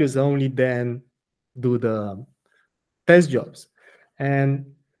enabling values, only then do the test jobs. And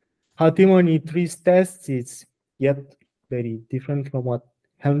how Timoni treats tests is yet very different from what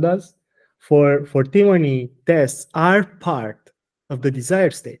Helm does. For Timoni, tests are part of the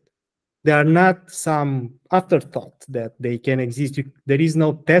desired state. They are not some afterthought that they can exist. There is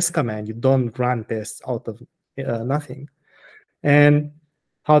no test command. You don't run tests out of nothing. And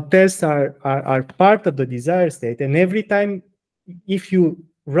how tests are part of the desired state. And every time, if you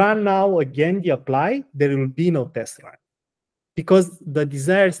run now again the apply, there will be no test run because the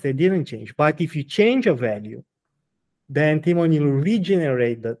desired state didn't change. But if you change a value, then Timoni will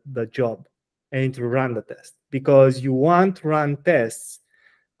regenerate the job and it will run the test because you want to run tests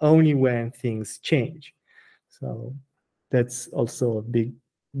only when things change. So that's also a big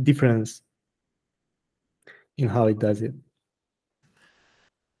difference in how it does it.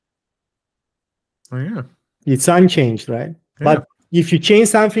 Oh, yeah. It's unchanged, right? Yeah. But if you change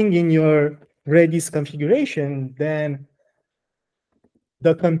something in your Redis configuration, then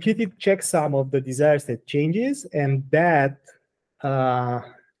the computed checksum of the desired state changes, and that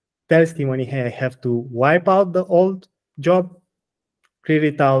tells Timoni, hey, I have to wipe out the old job, clear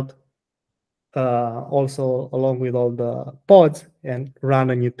it out, also along with all the pods, and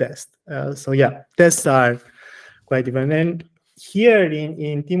run a new test. So yeah, tests are quite different. And here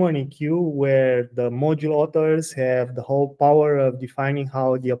in Timoni Q, where the module authors have the whole power of defining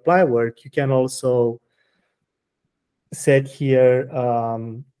how the apply work, you can also set here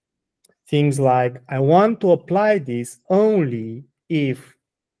things like, I want to apply this only if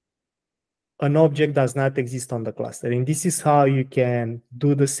an object does not exist on the cluster. And this is how you can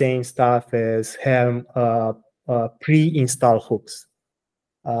do the same stuff as Helm pre-install hooks.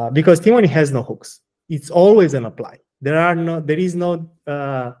 Because Timoni has no hooks. It's always an apply. There is no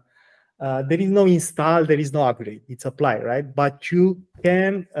install, there is no upgrade. It's apply, right? But you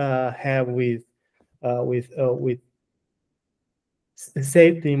can have with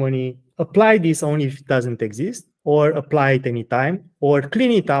say Timoni, apply this only if it doesn't exist, or apply it anytime, or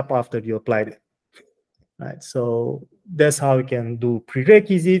clean it up after you applied it. Right. So that's how you can do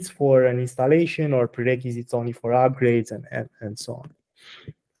prerequisites for an installation or prerequisites only for upgrades and so on.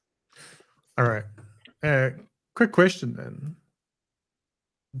 All right. Quick question then.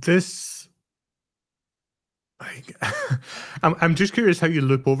 This, I'm just curious how you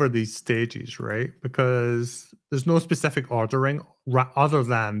loop over these stages, right? Because there's no specific ordering other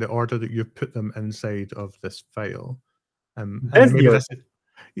than the order that you put them inside of this file. And maybe that's it.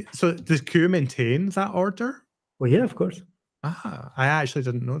 So does Q maintain that order? Well, yeah, of course. Ah, I actually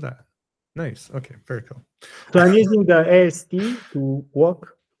didn't know that. Nice. Okay, very cool. So I'm using the AST to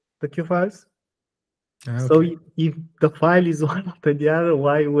walk the Q files. Okay. So if the file is one after the other,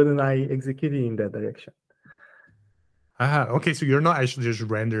 why wouldn't I execute it in that direction? Okay, so you're not actually just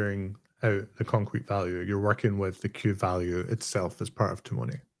rendering out the concrete value. You're working with the Q value itself as part of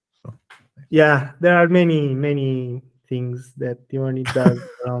Timoni. So, nice. Yeah, there are many things that Timoni does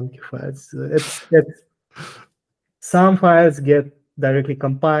around Q files. Some files get directly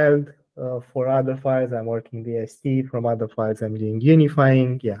compiled. For other files, I'm working the AST. From other files, I'm doing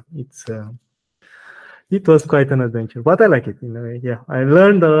unifying. Yeah, it was quite an adventure, but I like it in a way. Yeah, I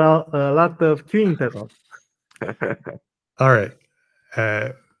learned a lot of Q intervals. All right.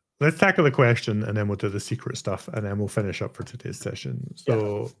 Let's tackle the question and then we'll do the secret stuff and then we'll finish up for today's session.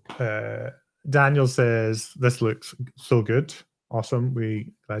 So Daniel says, this looks so good. Awesome.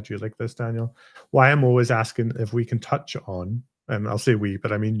 We glad you like this, Daniel. Why I'm always asking if we can touch on, and I'll say we,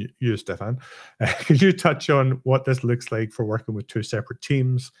 but I mean you, Stefan. Can you touch on what this looks like for working with two separate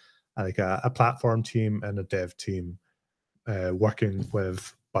teams, like a platform team and a dev team, working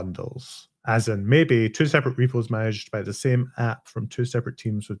with bundles? As in maybe two separate repos managed by the same app from two separate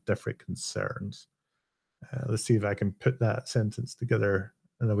teams with different concerns. Let's see if I can put that sentence together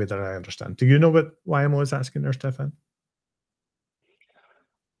in a way that I understand. Do you know why I'm always asking there, Stefan?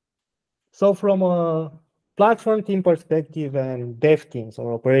 So from a platform team perspective and dev teams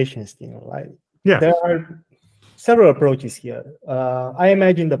or operations team, right? Yeah. There are several approaches here. I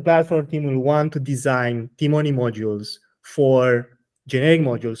imagine the platform team will want to design Timoni modules for generic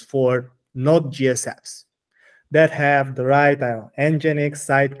modules for Node.js apps that have the right Nginx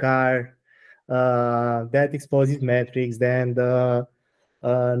sidecar that exposes metrics, then the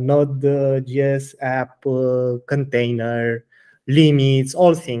Node.js app container, limits,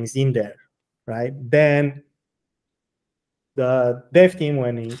 all things in there, right? Then the dev team,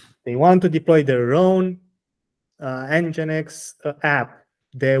 when they want to deploy their own Nginx app,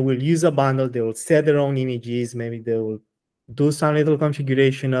 they will use a bundle, they will set their own images, maybe they will do some little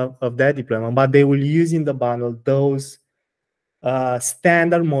configuration of that deployment, but they will use in the bundle those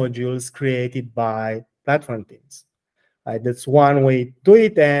standard modules created by platform teams. Right? That's one way to do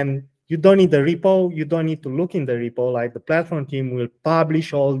it, and you don't need the repo, you don't need to look in the repo. Like the platform team will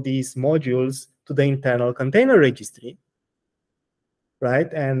publish all these modules to the internal container registry.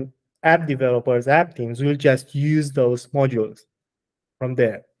 right? And app developers, app teams will just use those modules from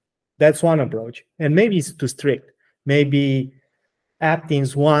there. That's one approach. And maybe it's too strict. Maybe app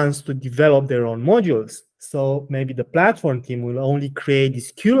teams wants to develop their own modules. So maybe the platform team will only create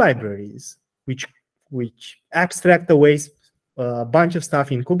these Q libraries, which abstract away a bunch of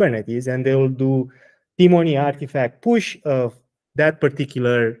stuff in Kubernetes, and they will do Timoni artifact push of that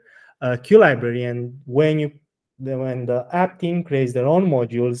particular Q library. And when the app team creates their own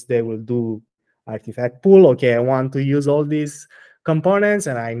modules, they will do artifact pull. Okay, I want to use all these components,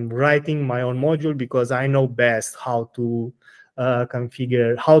 and I'm writing my own module because I know best how to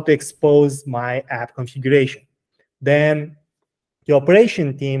configure, how to expose my app configuration. Then the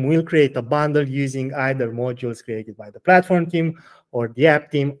operation team will create a bundle using either modules created by the platform team or the app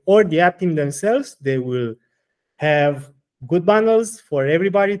team themselves. They will have good bundles for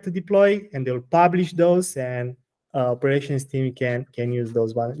everybody to deploy, and they'll publish those, and operations team can use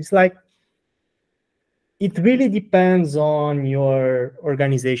those bundles. It's like, it really depends on your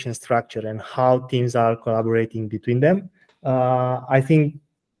organization structure and how teams are collaborating between them. I think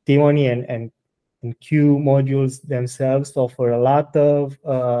Timoni and Q modules themselves offer a lot of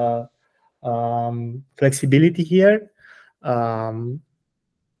flexibility here.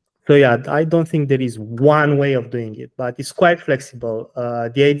 So yeah, I don't think there is one way of doing it, but it's quite flexible.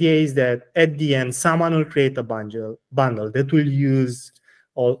 The idea is that at the end, someone will create a bundle that will use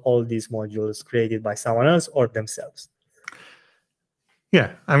all these modules created by someone else or themselves.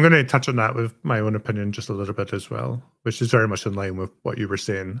 Yeah, I'm going to touch on that with my own opinion just a little bit as well, which is very much in line with what you were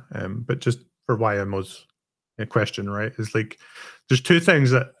saying. But just for YMO's question, right, is like, there's two things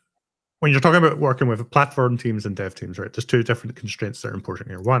that when you're talking about working with platform teams and dev teams, right, there's two different constraints that are important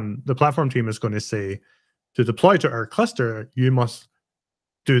here. One, the platform team is going to say, to deploy to our cluster, you must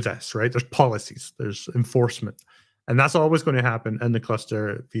do this, right? There's policies, there's enforcement. And that's always going to happen in the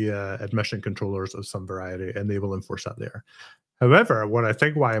cluster via admission controllers of some variety, and they will enforce that there. However, what I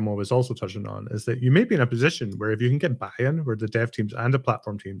think YMO was also touching on is that you may be in a position where if you can get buy-in, where the dev teams and the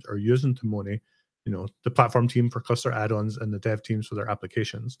platform teams are using Timoni, the platform team for cluster add-ons and the dev teams for their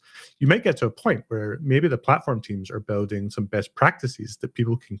applications, you might get to a point where maybe the platform teams are building some best practices that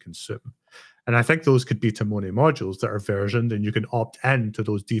people can consume. And I think those could be Timoni modules that are versioned, and you can opt in to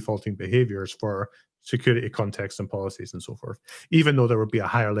those defaulting behaviors for security context and policies and so forth, even though there would be a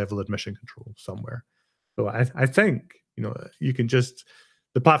higher level admission control somewhere. So I think, you can just,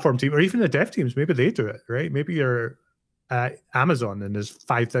 the platform team or even the dev teams, maybe they do it, right? Maybe you're at Amazon and there's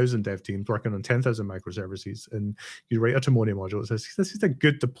 5,000 dev teams working on 10,000 microservices, and you write a Timoni module that says, this is a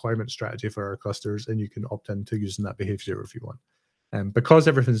good deployment strategy for our clusters, and you can opt into using that behavior if you want. And because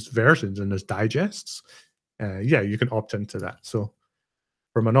everything's versions and there's digests, yeah, you can opt into that. So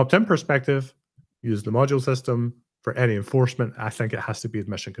from an opt-in perspective, use the module system. For any enforcement, I think it has to be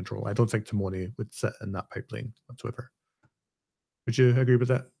admission control. I don't think Timoni would sit in that pipeline whatsoever. Would you agree with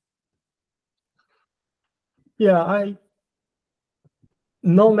that? Yeah,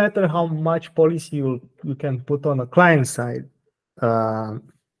 no matter how much policy you can put on a client side,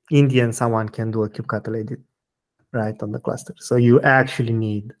 in the end, someone can do a kubectl edit right on the cluster. So you actually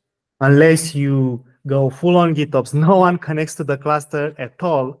need, unless you go full on GitOps, no one connects to the cluster at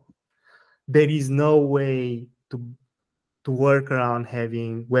all, there is no way to work around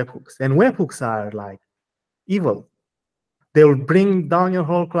having webhooks. And webhooks are like evil. They will bring down your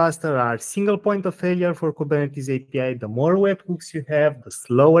whole cluster, are single point of failure for Kubernetes API. The more webhooks you have, the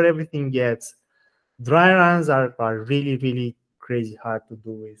slower everything gets. Dry runs are really, really crazy hard to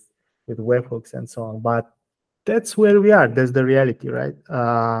do with webhooks and so on. But that's where we are. That's the reality, right?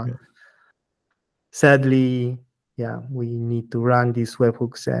 Yeah. Sadly, yeah, we need to run these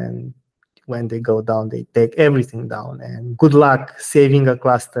webhooks, and when they go down, they take everything down. And good luck saving a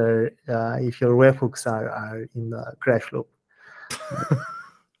cluster if your webhooks are in the crash loop.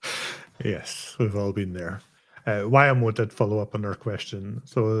 Yes, we've all been there. YMO did follow up on their question.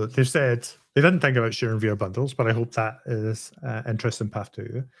 So they said they didn't think about sharing VR bundles, but I hope that is an interesting path to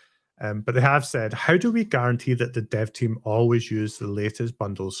you. But they have said, how do we guarantee that the dev team always use the latest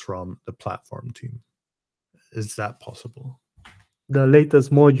bundles from the platform team? Is that possible? The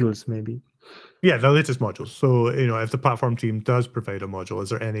latest modules, maybe. Yeah, the latest modules. So, if the platform team does provide a module,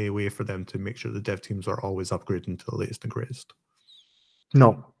 is there any way for them to make sure the dev teams are always upgrading to the latest and greatest?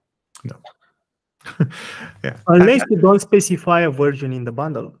 No. Yeah. Unless you don't specify a version in the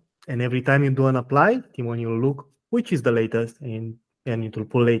bundle. And every time you do an apply, Timoni will look which is the latest, and it will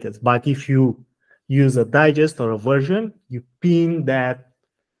pull latest. But if you use a digest or a version, you pin that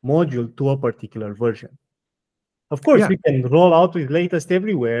module to a particular version. Of course, we can roll out with latest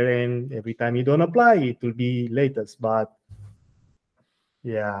everywhere, and every time you don't apply, it will be latest. But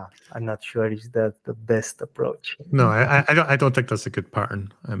Yeah, I'm not sure is that the best approach. No, I don't think that's a good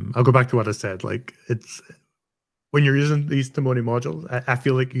pattern. I'll go back to what I said. Like, it's when you're using these Timoni modules, I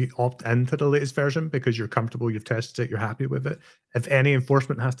feel like you opt into the latest version because you're comfortable, you've tested it, you're happy with it. If any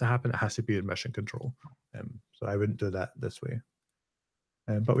enforcement has to happen, it has to be in mission control. So I wouldn't do that this way.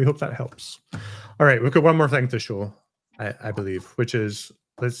 But we hope that helps. All right, we've got one more thing to show, I believe, which is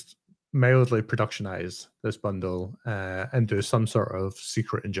let's mildly productionize this bundle and do some sort of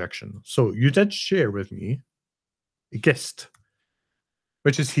secret injection. So you did share with me a GIST,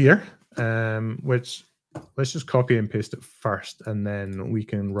 which is here, which let's just copy and paste it first, and then we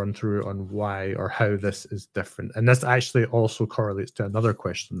can run through on why or how this is different. And this actually also correlates to another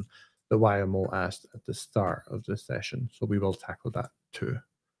question that YMO asked at the start of this session. So we will tackle that too.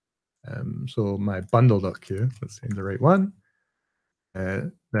 So my bundle.q, let's say the right one.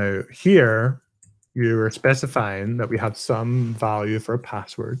 Now here, you're specifying that we have some value for a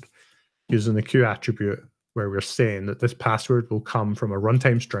password using the Q attribute, where we're saying that this password will come from a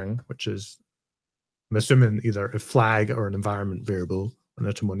runtime string, which is, I'm assuming, either a flag or an environment variable in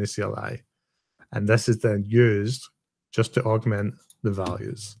a Timoni CLI. And this is then used just to augment the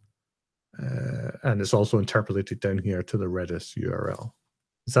values. And it's also interpolated down here to the Redis URL.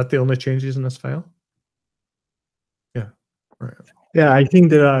 Is that the only changes in this file? Yeah. Right. Yeah, I think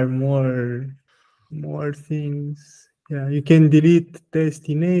there are more things. Yeah, you can delete test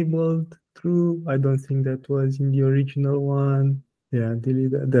enabled. True. I don't think that was in the original one. Yeah,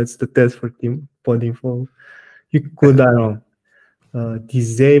 delete that. That's the test for pod info. You could, I don't know,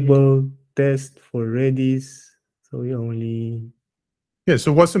 disable test for Redis. So you only. Yeah.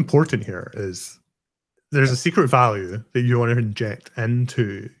 So what's important here is there's a secret value that you want to inject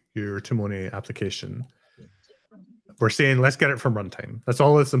into your Timoni application. We're saying let's get it from runtime. That's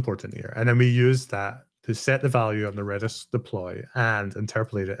all that's important here. And then we use that to set the value on the Redis deploy and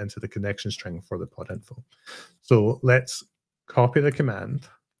interpolate it into the connection string for the pod info. So let's copy the command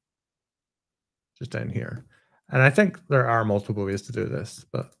just down here. And I think there are multiple ways to do this,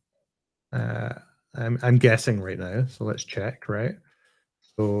 but I'm guessing right now. So let's check, right?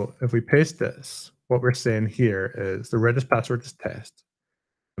 So if we paste this, what we're saying here is the Redis password is test.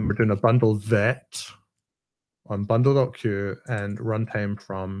 And we're doing a bundle vet on bundle.q and runtime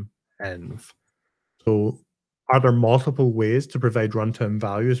from env. So are there multiple ways to provide runtime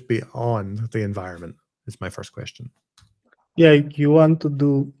values beyond the environment? Is my first question. Yeah, you want to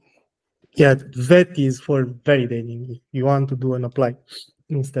do, yeah, vet is for validating. You want to do an apply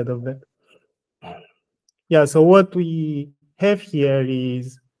instead of that. Yeah, so what we have here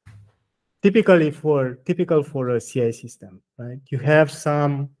is typical for a CI system, right? You have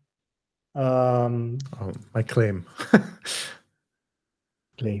some my claim.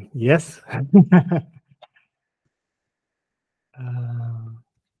 claim. Yes.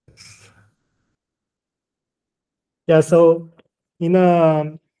 Yeah, so in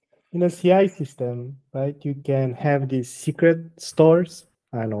a CI system, right, you can have these secret stores.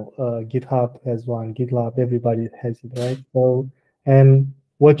 I know GitHub has one, GitLab, everybody has it, right? So, and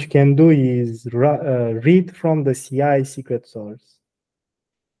what you can do is read from the CI secret source,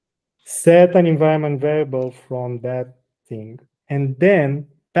 set an environment variable from that thing, and then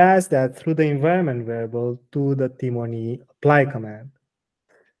pass that through the environment variable to the Timoni apply command.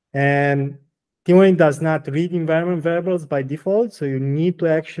 And Timoni does not read environment variables by default, so you need to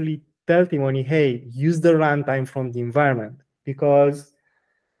actually tell Timoni, hey, use the runtime from the environment, because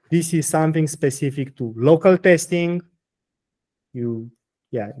this is something specific to local testing. You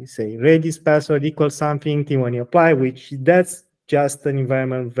say Redis password equals something, Timoni apply, which that's just an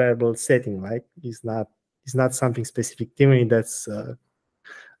environment variable setting, right? It's not something specific Timoni that's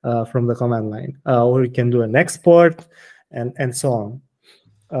from the command line. Or you can do an export and so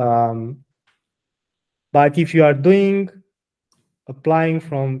on. But if you are applying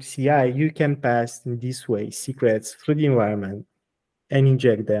from CI, you can pass in this way secrets through the environment and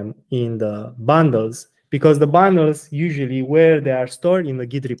inject them in the bundles, because the bundles usually where they are stored in the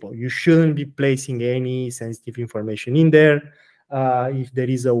Git repo. You shouldn't be placing any sensitive information in there if there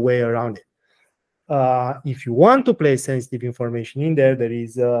is a way around it. If you want to place sensitive information in there, there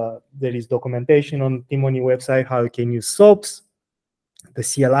is documentation on Timoni website how you can use SOAPs, the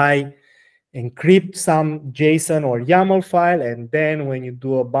CLI, encrypt some JSON or YAML file, and then when you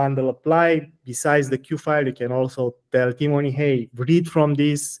do a bundle apply, besides the Q file, you can also tell Timoni, hey, read from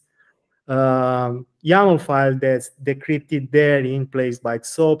this YAML file that's decrypted there in place by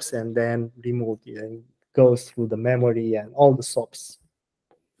SOAPs, and then remove it and goes through the memory and all the SOAPs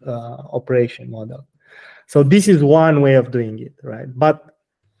operation model. So this is one way of doing it, right? But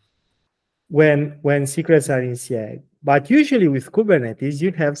when secrets are in CI, But usually with Kubernetes,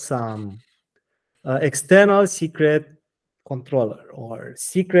 you have some external secret controller, or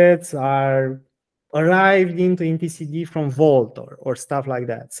secrets are arrived into etcd from Vault or stuff like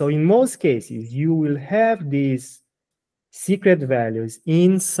that. So in most cases, you will have these secret values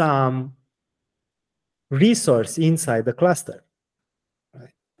in some resource inside the cluster.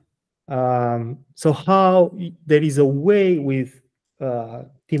 Right? So how there is a way with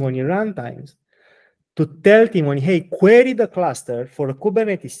Timoni runtimes to tell Timoni, hey, query the cluster for a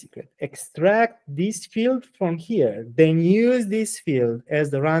Kubernetes secret, extract this field from here, then use this field as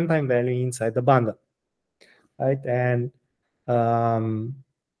the runtime value inside the bundle, right? And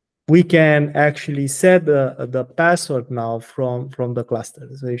we can actually set the password now from the cluster.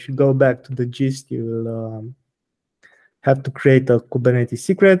 So if you go back to the gist, you will have to create a Kubernetes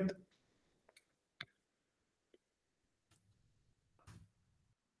secret.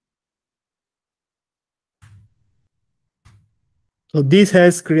 So this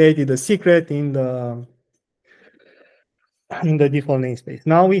has created a secret in the default namespace.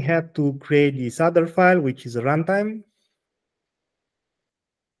 Now we have to create this other file, which is a runtime.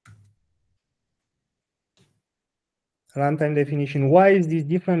 Runtime definition. Why is this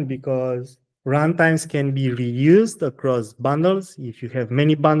different? Because runtimes can be reused across bundles. If you have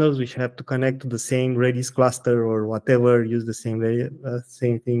many bundles which have to connect to the same Redis cluster or whatever, use the same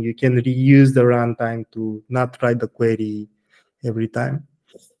thing, you can reuse the runtime to not write the query every time.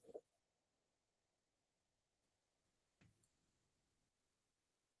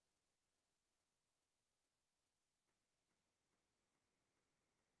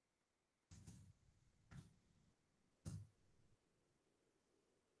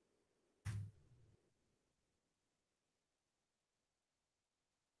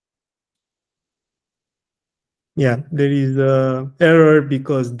 Yeah, there is an error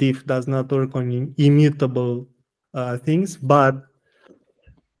because diff does not work on immutable things, but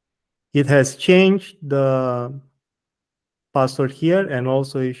it has changed the password here. And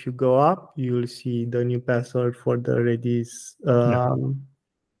also, if you go up, you will see the new password for the Redis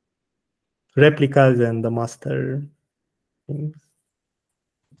replicas and the master things.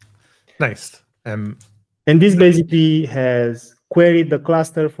 Nice. And this basically has queried the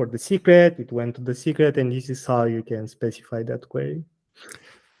cluster for the secret. It went to the secret, and this is how you can specify that query.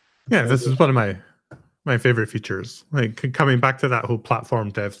 Yeah, this is one of my favorite features. Like coming back to that whole platform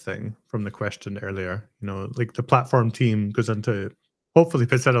dev thing from the question earlier, you know, like the platform team goes into, hopefully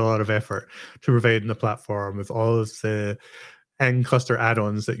puts in a lot of effort to providing the platform with all of the end cluster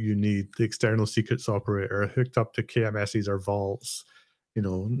add-ons that you need, the external secrets operator hooked up to KMSs or vaults, you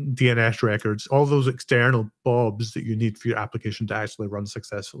know, DNS records, all those external bobs that you need for your application to actually run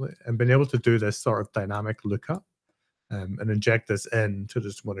successfully. And being able to do this sort of dynamic lookup and inject this into the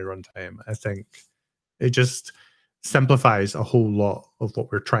Timoni runtime, I think it just simplifies a whole lot of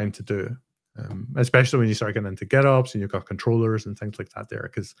what we're trying to do, especially when you start getting into GitOps and you've got controllers and things like that there.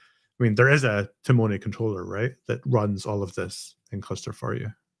 Because, I mean, there is a Timoni controller, right, that runs all of this in cluster for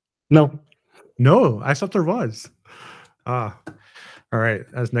you. No. No, I thought there was. Ah, all right.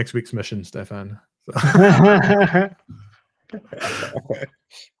 That's next week's mission, Stefan.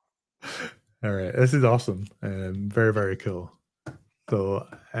 All right. This is awesome. Very, very cool. So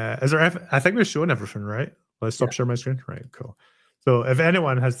is there, I think we've shown everything, right? Let's stop sharing my screen. Right, cool. So if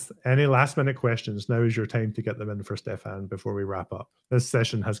anyone has any last minute questions, now is your time to get them in for Stefan before we wrap up. This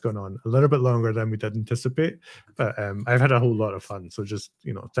session has gone on a little bit longer than we did anticipate, but I've had a whole lot of fun. So just,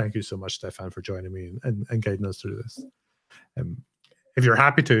 you know, thank you so much, Stefan, for joining me and guiding us through this. If you're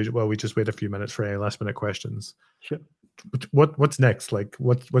happy to, well, we just wait a few minutes for any last minute questions. Sure. What's next? Like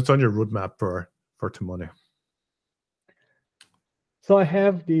what's on your roadmap for Timoni? So I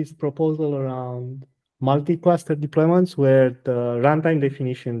have this proposal around multi-cluster deployments where the runtime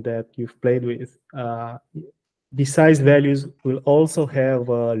definition that you've played with, the size values will also have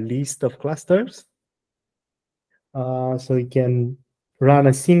a list of clusters. So you can run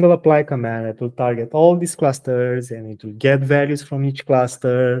a single apply command that will target all these clusters, and it will get values from each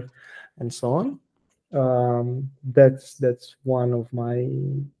cluster and so on. That's one of my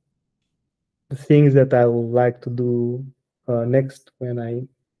things that I would like to do next when I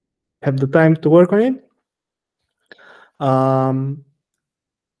have the time to work on it.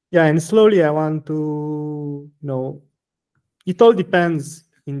 Yeah, and slowly I want to, you know, it all depends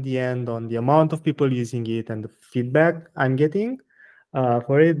in the end on the amount of people using it and the feedback I'm getting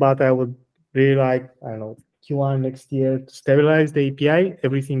for it. But I would really like, I don't know, Q1 next year to stabilize the API.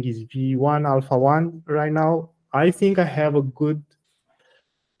 Everything is V1, Alpha 1 right now. I think I have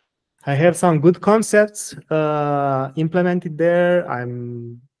some good concepts implemented there.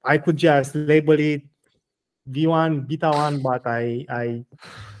 I could just label it V1, beta 1, but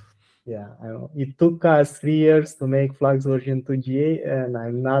yeah, I don't know. It took us 3 years to make Flux version 2 GA, and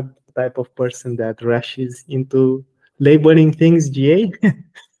I'm not the type of person that rushes into labeling things GA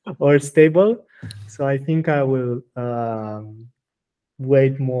or stable. So I think I will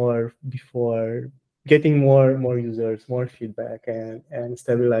wait more before getting more users, more feedback, and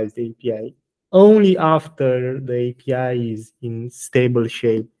stabilize the API. Only after the API is in stable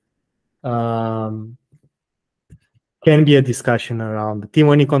shape can be a discussion around the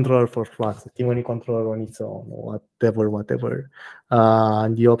Timoni controller for Flux, the Timoni controller on its own, whatever.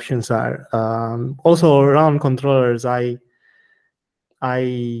 The options are. Also around controllers, I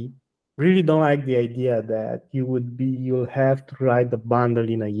really don't like the idea that you'll have to write the bundle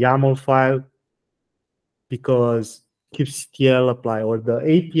in a YAML file because kubectl apply or the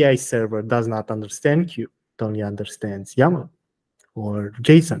API server does not understand Q. It only understands YAML or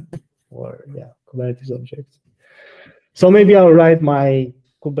JSON or Kubernetes objects. So maybe I'll write my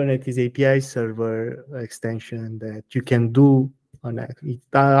Kubernetes API server extension that you can do on it. It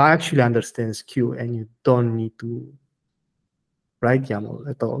actually understands Q, and you don't need to write YAML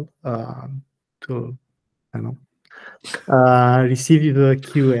at all to, I don't know, receive the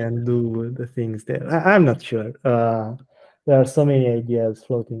queue and do the things there. I'm not sure. There are so many ideas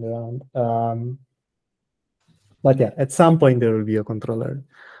floating around. But yeah, at some point there will be a controller.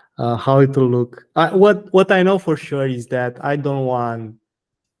 How it will look. What I know for sure is that I don't want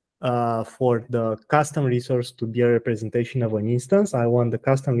for the custom resource to be a representation of an instance. I want the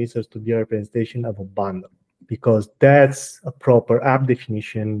custom resource to be a representation of a bundle, because that's a proper app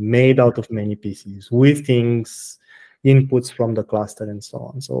definition made out of many pieces with things, inputs from the cluster and so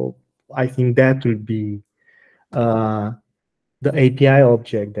on. So I think that will be the API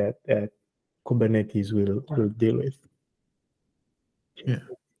object that Kubernetes will deal with. Yeah.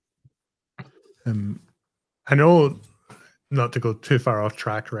 I know, not to go too far off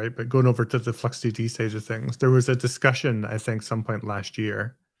track, right? But going over to the FluxDD stage of things, there was a discussion, I think, some point last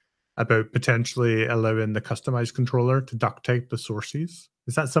year about potentially allowing the customized controller to duct tape the sources.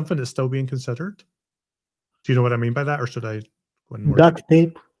 Is that something that's still being considered? Do you know what I mean by that, or should I go in more? Duct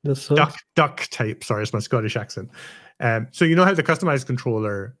tape the source? Duct tape. Sorry, it's my Scottish accent. So you know how the customized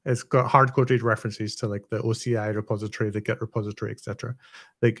controller has got hard-coded references to like the OCI repository, the Git repository, etc.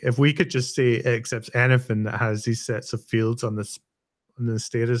 Like if we could just say it accepts anything that has these sets of fields on the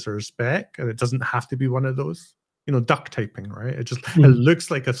status or spec, and it doesn't have to be one of those. You know, duct taping, right? It just it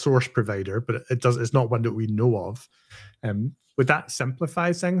looks like a source provider, but it's not one that we know of. Would that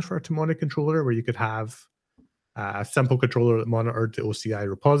simplify things for a Timoni controller, where you could have a simple controller that monitored the OCI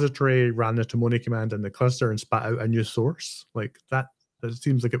repository, ran the Timoni command in the cluster, and spat out a new source? Like that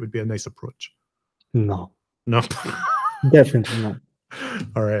seems like it would be a nice approach. No. No. Definitely not.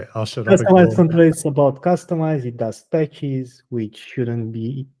 All right, I'll shut up. Customized controller is about customize. It does patches, which shouldn't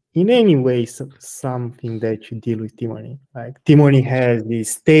be in any way something that you deal with Timoni. Like Timoni has the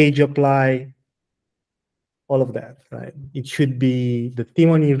stage apply, all of that, right? It should be the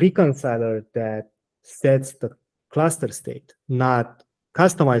Timoni reconciler that sets the cluster state, not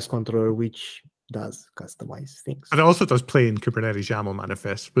customized controller, which does customize things. But it also does play in Kubernetes YAML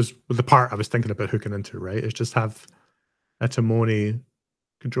manifest, was the part I was thinking about hooking into, right? It's just have a Timoni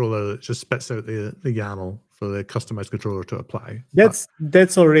controller that just spits out the YAML for the customized controller to apply.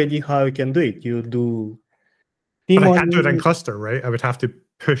 That's already how you can do it. You do Timoni. But I can't do it in cluster, right? I would have to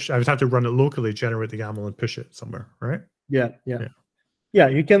run it locally, generate the YAML, and push it somewhere, right? Yeah,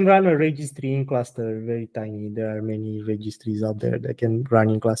 you can run a registry in cluster, very tiny. There are many registries out there that can run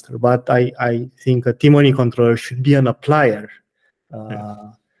in cluster. But I think a Timoni controller should be an applier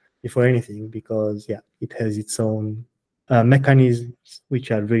before anything, because it has its own mechanisms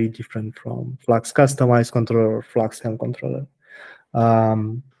which are very different from Flux customized controller or Flux Helm controller.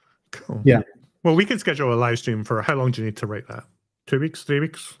 Cool. Yeah. Well, we can schedule a live stream for how long do you need to write that? 2 weeks, 3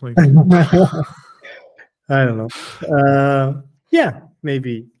 weeks? Like I don't know. Yeah,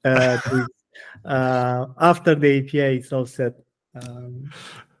 maybe. After the API is all set,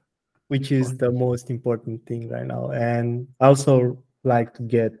 which is the most important thing right now. And I also like to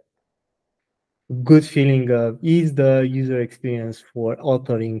get a good feeling of, is the user experience for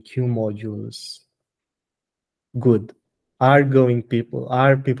authoring Q modules good? Are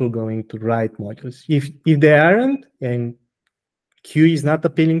people going to write modules? If they aren't, and Q is not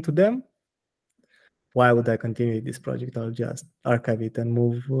appealing to them, why would I continue this project? I'll just archive it and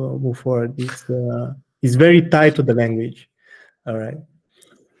move forward. It's very tied to the language. All right.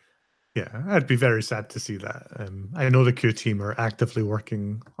 Yeah, I'd be very sad to see that. I know the Q team are actively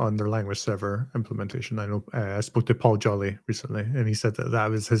working on their language server implementation. I know I spoke to Paul Jolly recently, and he said that that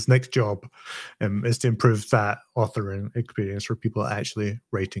was his next job, is to improve that authoring experience for people actually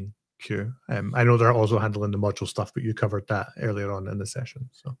writing Q. I know they're also handling the module stuff, but you covered that earlier on in the session.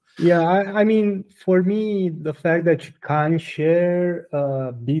 So Yeah, I mean, for me, the fact that you can't share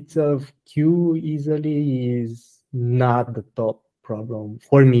bits of Q easily is not the top problem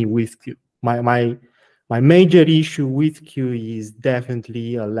for me with Q. My major issue with Q is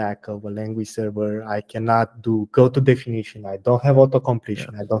definitely a lack of a language server. I cannot do go to definition. I don't have auto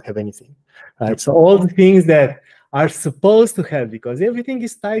completion. I don't have anything. Right. Yep. So all the things that are supposed to have, because everything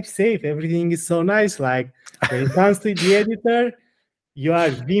is type safe, everything is so nice. Like when it comes to the editor, you are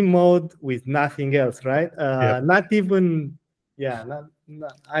V mode with nothing else, right? Yep. Not even, yeah,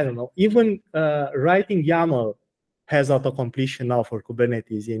 I don't know. Even writing YAML has auto completion now for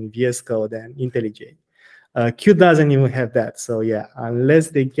Kubernetes in VS Code and IntelliJ. Q doesn't even have that. So yeah, unless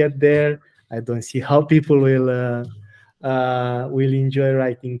they get there, I don't see how people will enjoy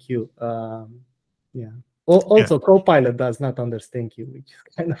writing Q. Yeah. Also, Copilot does not understand Q, which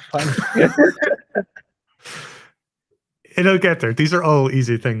is kind of funny. It'll get there. These are all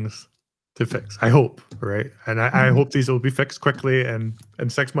easy things to fix, I hope, right? And I hope these will be fixed quickly. And in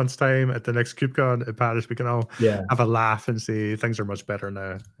 6 months' time, at the next KubeCon in Paris, we can all have a laugh and say things are much better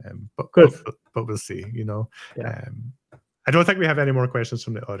now. But we'll see. You know, I don't think we have any more questions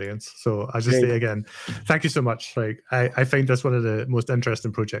from the audience. So I'll just say again, thank you so much. Like I find this one of the most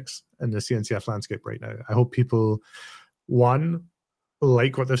interesting projects in the CNCF landscape right now. I hope people, one,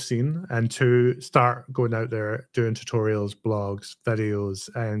 like what they've seen, and two, start going out there doing tutorials, blogs, videos,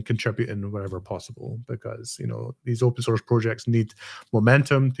 and contributing wherever possible, because you know these open source projects need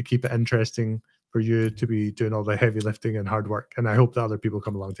momentum to keep it interesting for you to be doing all the heavy lifting and hard work. And I hope that other people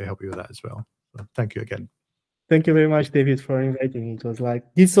come along to help you with that as well. So thank you again. Thank you very much, David, for inviting me. It was like,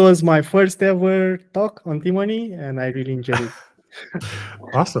 this was my first ever talk on Timoni, and I really enjoyed it.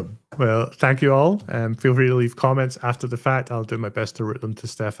 Awesome. Well, thank you all. Feel free to leave comments after the fact. I'll do my best to route them to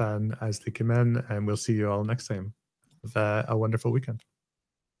Stefan as they come in, and we'll see you all next time. Have a wonderful weekend.